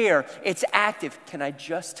 It's there. It's active. Can I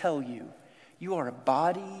just tell you, you are a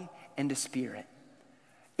body and a spirit.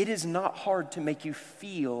 It is not hard to make you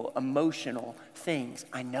feel emotional things.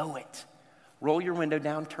 I know it. Roll your window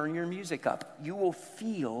down, turn your music up. You will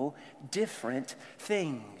feel different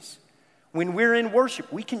things. When we're in worship,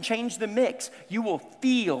 we can change the mix. You will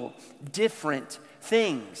feel different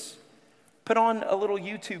things. Put on a little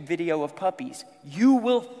YouTube video of puppies. You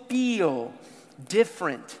will feel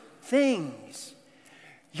different things.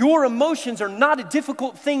 Your emotions are not a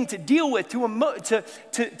difficult thing to deal with,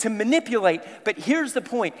 to manipulate. But here's the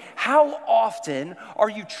point. How often are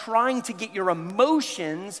you trying to get your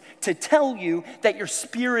emotions to tell you that your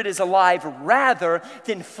spirit is alive rather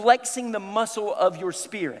than flexing the muscle of your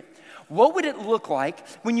spirit? What would it look like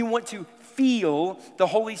when you want to feel the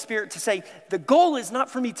Holy Spirit, to say, the goal is not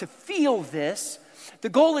for me to feel this. The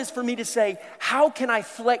goal is for me to say, how can I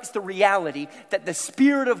flex the reality that the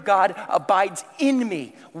Spirit of God abides in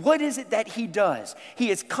me? What is it that he does? He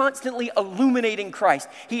is constantly illuminating Christ.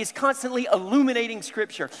 He is constantly illuminating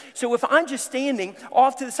Scripture. So if I'm just standing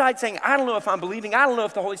off to the side saying, I don't know if I'm believing, I don't know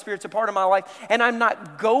if the Holy Spirit's a part of my life, and I'm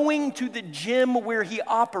not going to the gym where he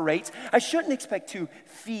operates, I shouldn't expect to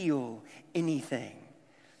feel anything.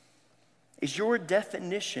 Is your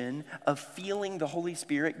definition of feeling the Holy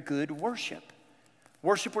Spirit good worship?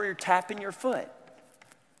 Worship where you're tapping your foot?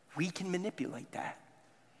 We can manipulate that.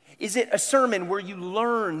 Is it a sermon where you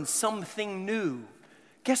learn something new?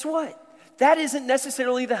 Guess what? That isn't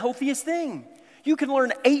necessarily the healthiest thing. You can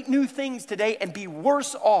learn 8 new things today and be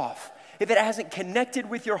worse off if it hasn't connected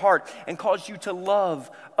with your heart and caused you to love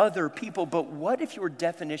other people. But what if your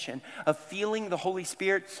definition of feeling the Holy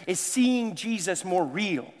Spirit is seeing Jesus more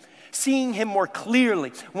real? Seeing him more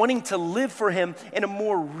clearly, wanting to live for him in a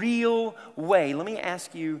more real way. Let me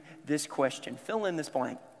ask you this question. Fill in this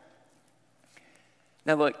blank.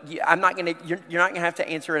 Now look, you're not gonna have to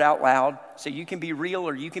answer it out loud, so you can be real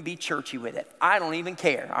or you can be churchy with it. I don't even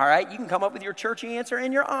care, all right? You can come up with your churchy answer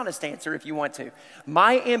and your honest answer if you want to.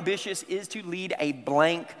 My ambition is to lead a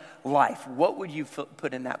blank life. What would you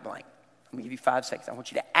put in that blank? I'm gonna give you 5 seconds. I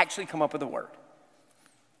want you to actually come up with a word.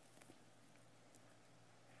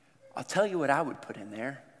 I'll tell you what I would put in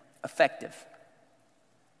there. Effective,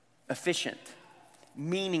 efficient,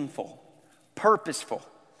 meaningful, purposeful,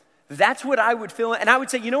 That's what I would feel. And I would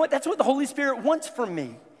say, you know what? That's what the Holy Spirit wants from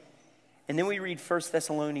me. And then we read 1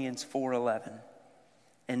 Thessalonians 4:11.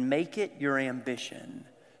 And make it your ambition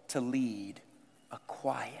to lead a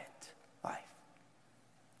quiet life.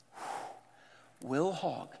 Will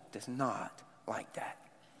Hogg does not like that.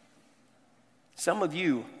 Some of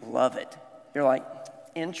you love it. You're like,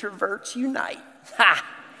 introverts unite. Ha!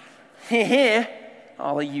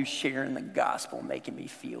 All of you sharing the gospel making me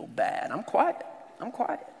feel bad. I'm quiet.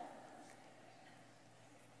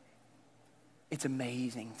 It's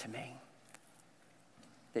amazing to me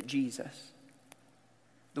that Jesus,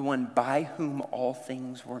 the one by whom all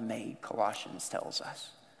things were made, Colossians tells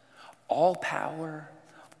us, all power,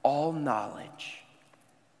 all knowledge,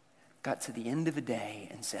 got to the end of the day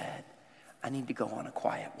and said, I need to go on a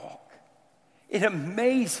quiet walk. It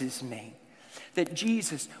amazes me that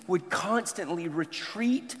Jesus would constantly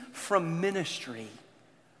retreat from ministry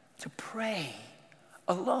to pray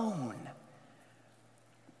alone.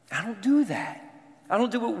 I don't do that. I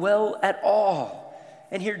don't do it well at all.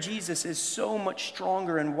 And here Jesus is so much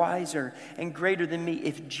stronger and wiser and greater than me.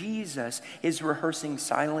 If Jesus is rehearsing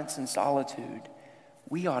silence and solitude,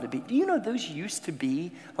 we ought to be. Do you know those used to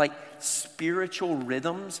be like spiritual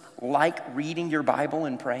rhythms, like reading your Bible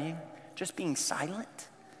and praying? Just being silent.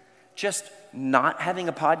 Just not having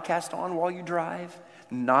a podcast on while you drive.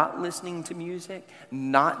 Not listening to music.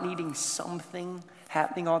 Not needing something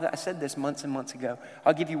happening all that. I said this months and months ago.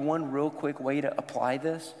 I'll give you one real quick way to apply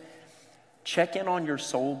this. Check in on your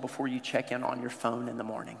soul before you check in on your phone in the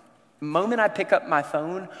morning. The moment I pick up my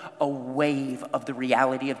phone, a wave of the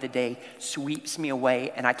reality of the day sweeps me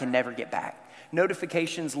away and I can never get back.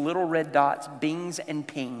 Notifications, little red dots, bings and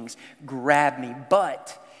pings grab me.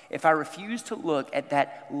 But if I refuse to look at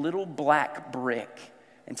that little black brick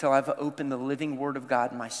until I've opened the living word of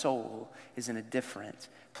God, my soul is in a different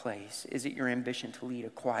place. Is it your ambition to lead a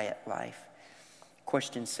quiet life?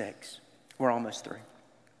 Question 6. We're almost through.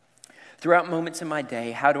 Throughout moments in my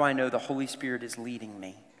day, how do I know the Holy Spirit is leading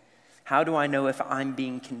me? How do I know if I'm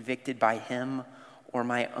being convicted by Him or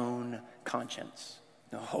my own conscience?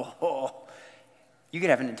 Oh, you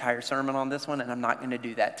could have an entire sermon on this one, and I'm not going to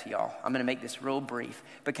do that to y'all. I'm going to make this real brief.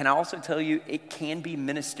 But can I also tell you, it can be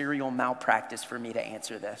ministerial malpractice for me to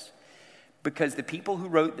answer this. Because the people who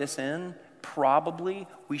wrote this in, probably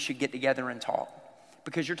we should get together and talk.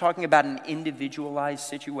 Because you're talking about an individualized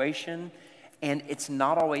situation, and it's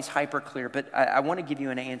not always hyper clear, but I want to give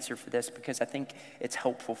you an answer for this because I think it's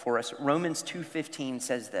helpful for us. Romans 2:15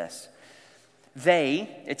 says this.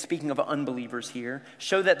 They, it's speaking of unbelievers here,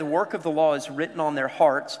 show that the work of the law is written on their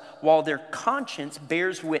hearts while their conscience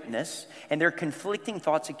bears witness and their conflicting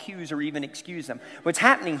thoughts accuse or even excuse them. What's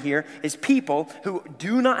happening here is people who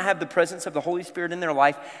do not have the presence of the Holy Spirit in their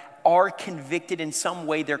life are convicted in some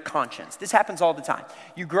way their conscience. This happens all the time.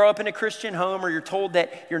 You grow up in a Christian home or you're told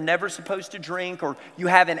that you're never supposed to drink or you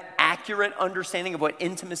have an accurate understanding of what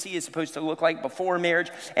intimacy is supposed to look like before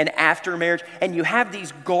marriage and after marriage. And you have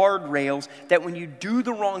these guardrails that when you do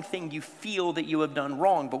the wrong thing, you feel that you have done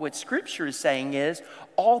wrong. But what Scripture is saying is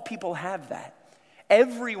all people have that.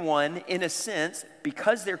 Everyone, in a sense,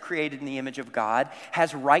 because they're created in the image of God,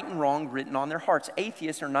 has right and wrong written on their hearts.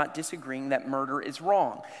 Atheists are not disagreeing that murder is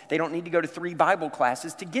wrong. They don't need to go to 3 Bible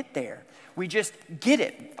classes to get there. We just get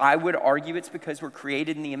it. I would argue it's because we're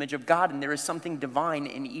created in the image of God and there is something divine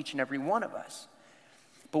in each and every one of us.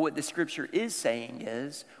 But what the Scripture is saying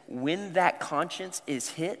is when that conscience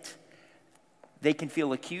is hit, they can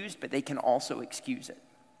feel accused, but they can also excuse it.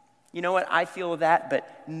 You know what? I feel that, but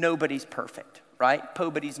nobody's perfect. Right?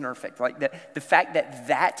 Nobody's perfect. Like the fact that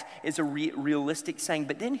that is a realistic saying.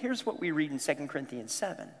 But then here's what we read in 2 Corinthians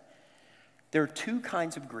 7. There are 2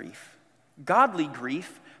 kinds of grief. Godly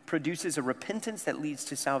grief produces a repentance that leads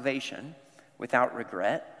to salvation without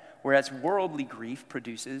regret, whereas worldly grief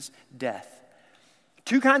produces death.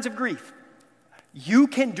 2 kinds of grief. You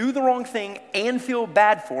can do the wrong thing and feel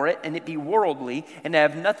bad for it and it be worldly and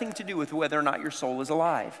have nothing to do with whether or not your soul is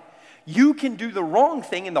alive. You can do the wrong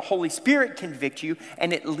thing and the Holy Spirit convict you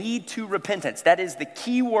and it lead to repentance. That is the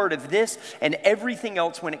key word of this and everything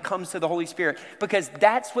else when it comes to the Holy Spirit, because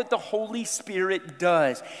that's what the Holy Spirit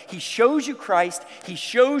does. He shows you Christ, He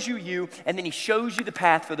shows you, and then He shows you the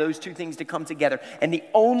path for those 2 things to come together. And the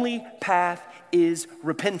only path is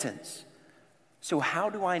repentance. So how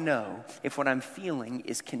do I know if what I'm feeling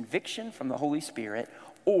is conviction from the Holy Spirit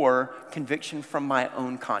or conviction from my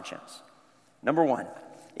own conscience? Number 1,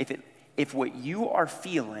 if what you are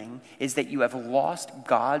feeling is that you have lost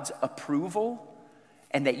God's approval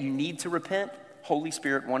and that you need to repent, Holy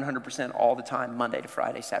Spirit 100% all the time, Monday to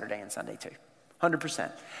Friday, Saturday, and Sunday too.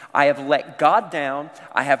 100%. I have let God down.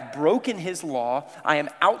 I have broken his law. I am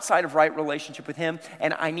outside of right relationship with him,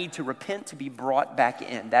 and I need to repent to be brought back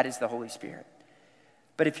in. That is the Holy Spirit.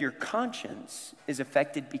 But if your conscience is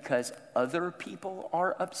affected because other people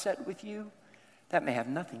are upset with you, that may have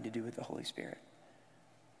nothing to do with the Holy Spirit.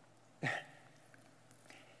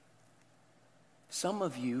 Some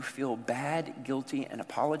of you feel bad, guilty, and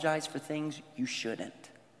apologize for things you shouldn't.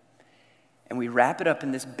 And we wrap it up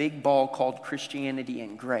in this big ball called Christianity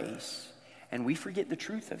and grace, and we forget the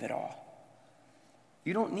truth of it all.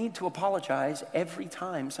 You don't need to apologize every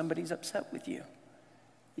time somebody's upset with you.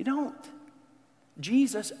 You don't.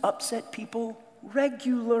 Jesus upset people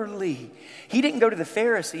regularly. He didn't go to the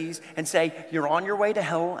Pharisees and say, "You're on your way to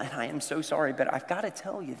hell, and I am so sorry, but I've got to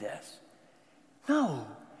tell you this." No.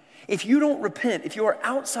 If you don't repent, if you are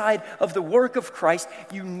outside of the work of Christ,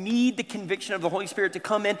 you need the conviction of the Holy Spirit to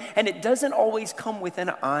come in, and it doesn't always come with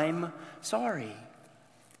an "I'm sorry."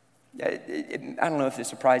 I don't know if this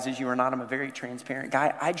surprises you or not. I'm a very transparent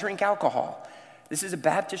guy. I drink alcohol. This is a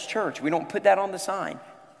Baptist church. We don't put that on the sign.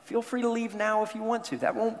 Feel free to leave now if you want to.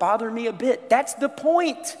 That won't bother me a bit. That's the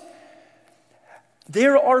point.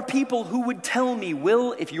 There are people who would tell me,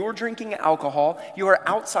 "Will, if you're drinking alcohol, you are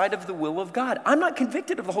outside of the will of God." I'm not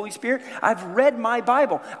convicted of the Holy Spirit. I've read my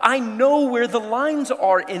Bible. I know where the lines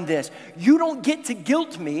are in this. You don't get to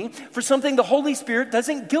guilt me for something the Holy Spirit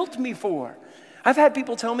doesn't guilt me for. I've had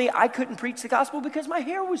people tell me I couldn't preach the gospel because my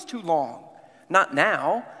hair was too long. Not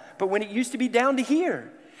now, but when it used to be down to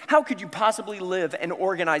here. How could you possibly live an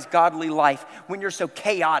organized, godly life when you're so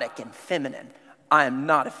chaotic and feminine? I am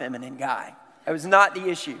not a feminine guy. That was not the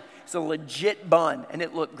issue. It's a legit bun, and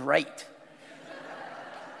it looked great.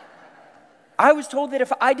 I was told that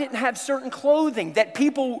if I didn't have certain clothing, that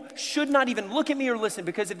people should not even look at me or listen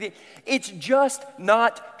because of it. It's just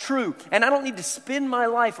not true. And I don't need to spend my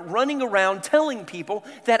life running around telling people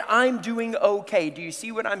that I'm doing okay. Do you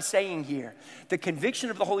see what I'm saying here? The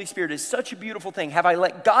conviction of the Holy Spirit is such a beautiful thing. Have I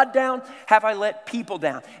let God down? Have I let people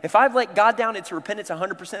down? If I've let God down, it's repentance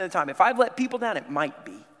 100% of the time. If I've let people down, it might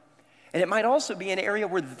be. And it might also be an area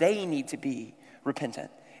where they need to be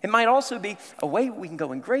repentant. It might also be a way we can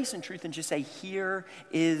go in grace and truth and just say, here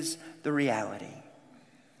is the reality.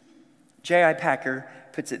 J.I. Packer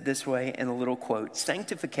puts it this way in a little quote: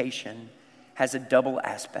 sanctification has a double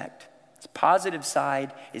aspect. Its positive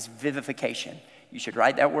side is vivification. You should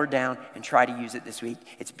write that word down and try to use it this week.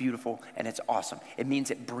 It's beautiful and it's awesome. It means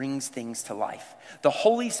it brings things to life. The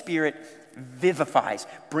Holy Spirit vivifies,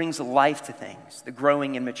 brings life to things, the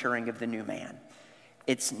growing and maturing of the new man.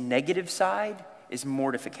 Its negative side is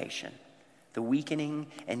mortification, the weakening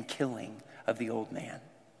and killing of the old man.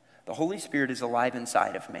 The Holy Spirit is alive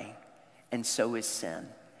inside of me, and so is sin,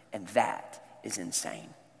 and that is insane.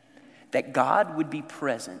 That God would be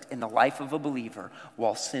present in the life of a believer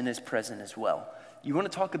while sin is present as well. You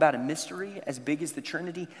want to talk about a mystery as big as the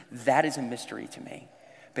Trinity? That is a mystery to me.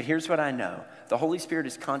 But here's what I know. The Holy Spirit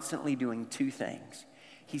is constantly doing two things.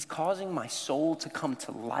 He's causing my soul to come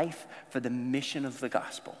to life for the mission of the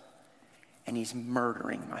gospel. And he's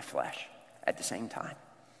murdering my flesh at the same time.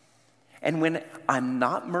 And when I'm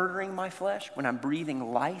not murdering my flesh, when I'm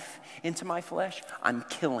breathing life into my flesh, I'm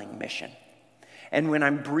killing mission. And when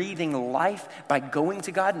I'm breathing life by going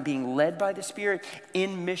to God and being led by the Spirit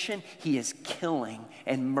in mission, he is killing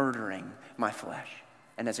and murdering my flesh.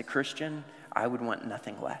 And as a Christian, I would want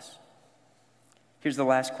nothing less. Here's the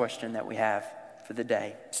last question that we have for the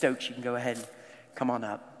day. Stokes, you can go ahead and come on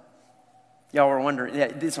up. Y'all were wondering,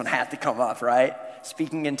 this one had to come up, right?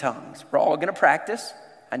 Speaking in tongues. We're all going to practice.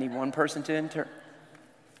 I need one person to enter.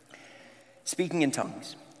 Speaking in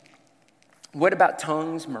tongues. What about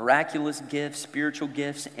tongues, miraculous gifts, spiritual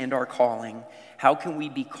gifts, and our calling? How can we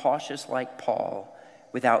be cautious like Paul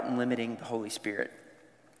without limiting the Holy Spirit?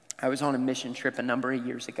 I was on a mission trip a number of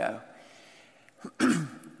years ago.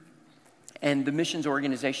 And the missions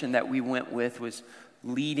organization that we went with was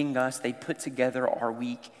leading us. They put together our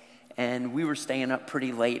week. And we were staying up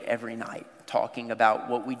pretty late every night talking about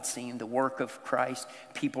what we'd seen, the work of Christ,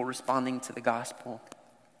 people responding to the gospel,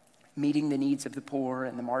 meeting the needs of the poor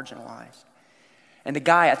and the marginalized. And the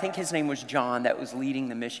guy, I think his name was John, that was leading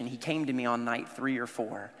the mission, he came to me on night 3 or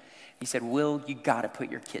 4. He said, "Will, you got to put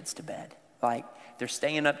your kids to bed. Like, they're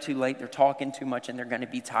staying up too late, they're talking too much, and they're going to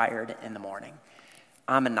be tired in the morning.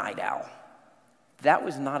 I'm a night owl." That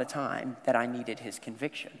was not a time that I needed his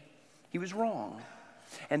conviction. He was wrong.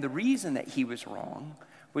 And the reason that he was wrong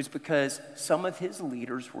was because some of his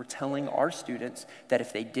leaders were telling our students that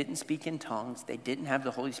if they didn't speak in tongues, they didn't have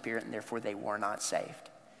the Holy Spirit, and therefore they were not saved.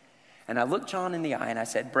 And I looked John in the eye and I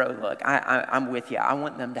said, "Bro, look, I'm with you. I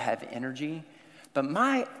want them to have energy, But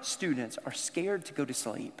my students are scared to go to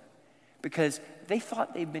sleep because they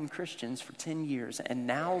thought they've been Christians for 10 years and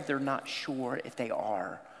now they're not sure if they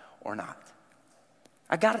are or not.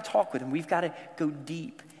 I got to talk with them. We've got to go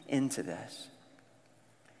deep into this.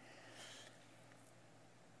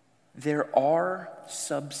 There are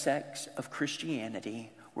subsects of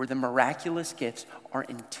Christianity where the miraculous gifts are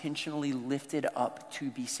intentionally lifted up to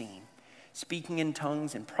be seen. Speaking in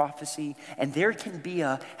tongues and prophecy, and there can be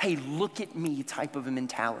a, hey, look at me type of a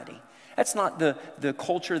mentality. That's not the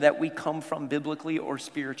culture that we come from biblically or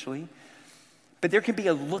spiritually, but there can be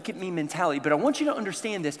a look at me mentality. But I want you to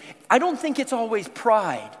understand this. I don't think it's always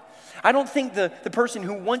pride. I don't think the person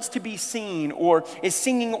who wants to be seen or is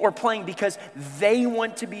singing or playing because they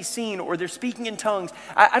want to be seen or they're speaking in tongues,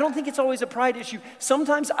 I don't think it's always a pride issue.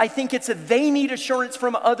 Sometimes I think it's they need assurance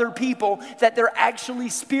from other people that they're actually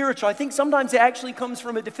spiritual. I think sometimes it actually comes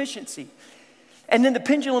from a deficiency. And then the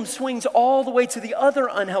pendulum swings all the way to the other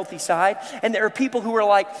unhealthy side, and there are people who are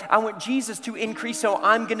like, I want Jesus to increase, so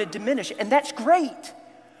I'm going to diminish. And that's great.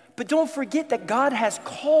 But don't forget that God has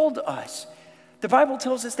called us. The Bible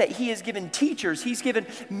tells us that he has given teachers, he's given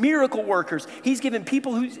miracle workers, he's given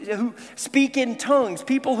people who speak in tongues,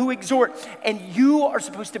 people who exhort, and you are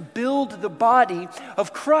supposed to build the body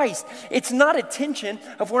of Christ. It's not a tension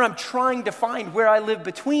of where I'm trying to find where I live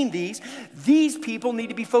between these. These people need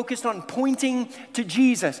to be focused on pointing to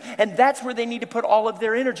Jesus, and that's where they need to put all of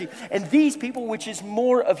their energy. And these people, which is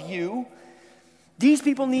more of you, these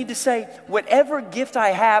people need to say, whatever gift I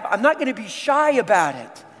have, I'm not going to be shy about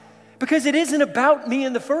it. Because it isn't about me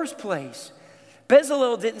in the first place.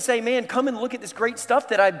 Bezalel didn't say, man, come and look at this great stuff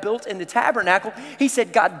that I built in the tabernacle. He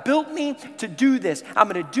said, God built me to do this. I'm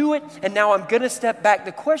going to do it, and now I'm going to step back.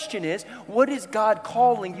 The question is, what is God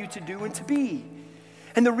calling you to do and to be?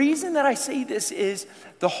 And the reason that I say this is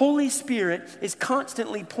the Holy Spirit is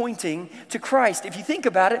constantly pointing to Christ. If you think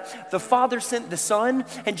about it, the Father sent the Son,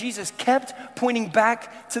 and Jesus kept pointing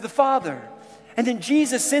back to the Father. And then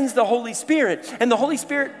Jesus sends the Holy Spirit, and the Holy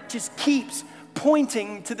Spirit just keeps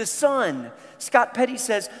pointing to the Son. Scott Petty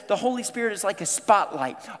says the Holy Spirit is like a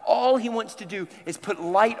spotlight. All he wants to do is put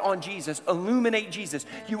light on Jesus, illuminate Jesus.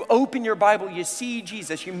 You open your Bible, you see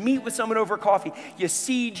Jesus. You meet with someone over coffee, you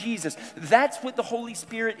see Jesus. That's what the Holy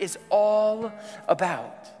Spirit is all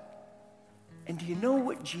about. And do you know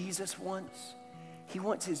what Jesus wants? He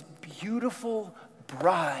wants his beautiful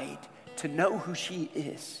bride to know who she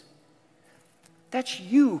is. That's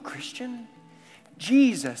you, Christian.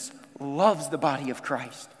 Jesus loves the body of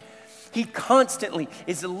Christ. He constantly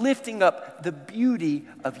is lifting up the beauty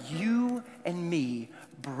of you and me,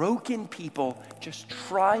 broken people just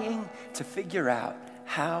trying to figure out,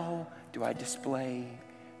 how do I display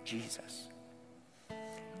Jesus?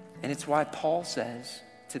 And it's why Paul says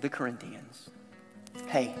to the Corinthians,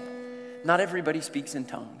 hey, not everybody speaks in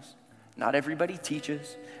tongues. Not everybody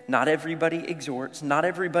teaches. Not everybody exhorts. Not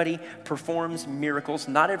everybody performs miracles.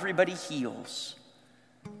 Not everybody heals.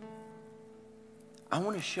 I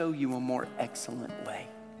want to show you a more excellent way.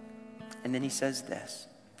 And then he says this,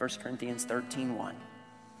 1 Corinthians 13:1.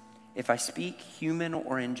 If I speak human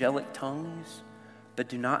or angelic tongues, but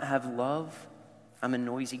do not have love, I'm a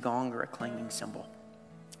noisy gong or a clanging cymbal.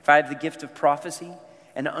 If I have the gift of prophecy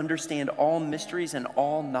and understand all mysteries and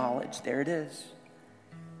all knowledge, there it is.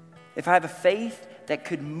 If I have a faith that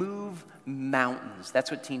could move mountains, that's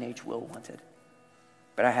what teenage Will wanted.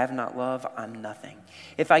 But I have not love, I'm nothing.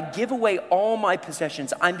 If I give away all my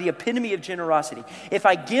possessions, I'm the epitome of generosity. If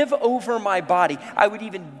I give over my body, I would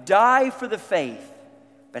even die for the faith.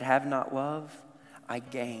 But have not love, I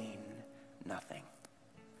gain nothing.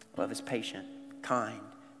 Love is patient, kind,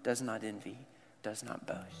 does not envy, does not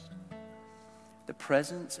boast. The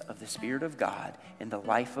presence of the Spirit of God in the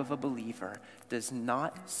life of a believer does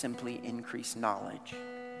not simply increase knowledge,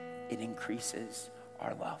 it increases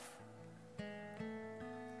our love.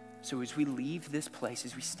 So as we leave this place,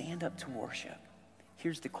 as we stand up to worship,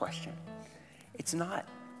 here's the question. It's not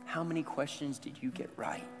how many questions did you get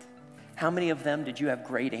right? How many of them did you have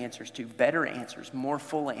great answers to, better answers, more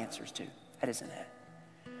full answers to? That isn't it.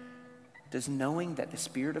 Does knowing that the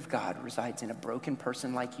Spirit of God resides in a broken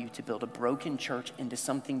person like you to build a broken church into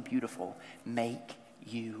something beautiful make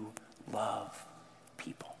you love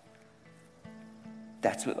people?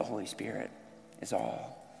 That's what the Holy Spirit is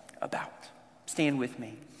all about. Stand with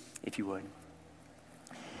me, if you would.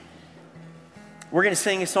 We're going to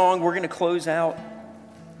sing a song. We're going to close out.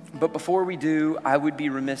 But before we do, I would be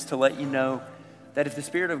remiss to let you know that if the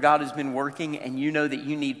Spirit of God has been working and you know that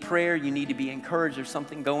you need prayer, you need to be encouraged, there's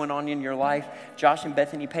something going on in your life, Josh and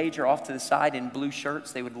Bethany Page are off to the side in blue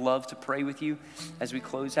shirts. They would love to pray with you as we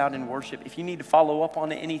close out in worship. If you need to follow up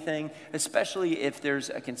on anything, especially if there's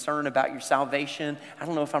a concern about your salvation, I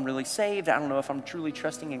don't know if I'm really saved, I don't know if I'm truly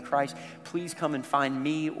trusting in Christ, please come and find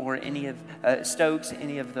me or any of Stokes,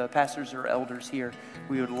 any of the pastors or elders here.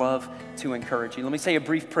 We would love to encourage you. Let me say a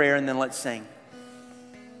brief prayer and then let's sing.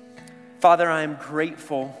 Father, I am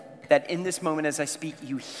grateful that in this moment as I speak,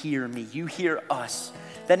 you hear me, you hear us.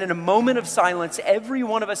 That in a moment of silence, every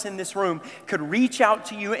one of us in this room could reach out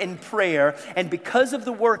to you in prayer, and because of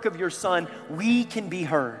the work of your Son, we can be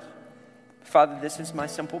heard. Father, this is my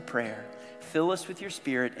simple prayer. Fill us with your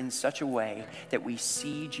Spirit in such a way that we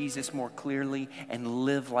see Jesus more clearly and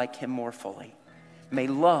live like him more fully. May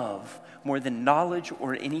love, more than knowledge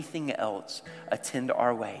or anything else, attend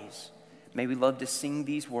our ways. May we love to sing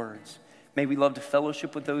these words. May we love to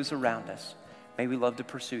fellowship with those around us. May we love to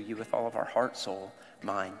pursue you with all of our heart, soul,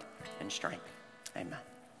 mind, and strength. Amen.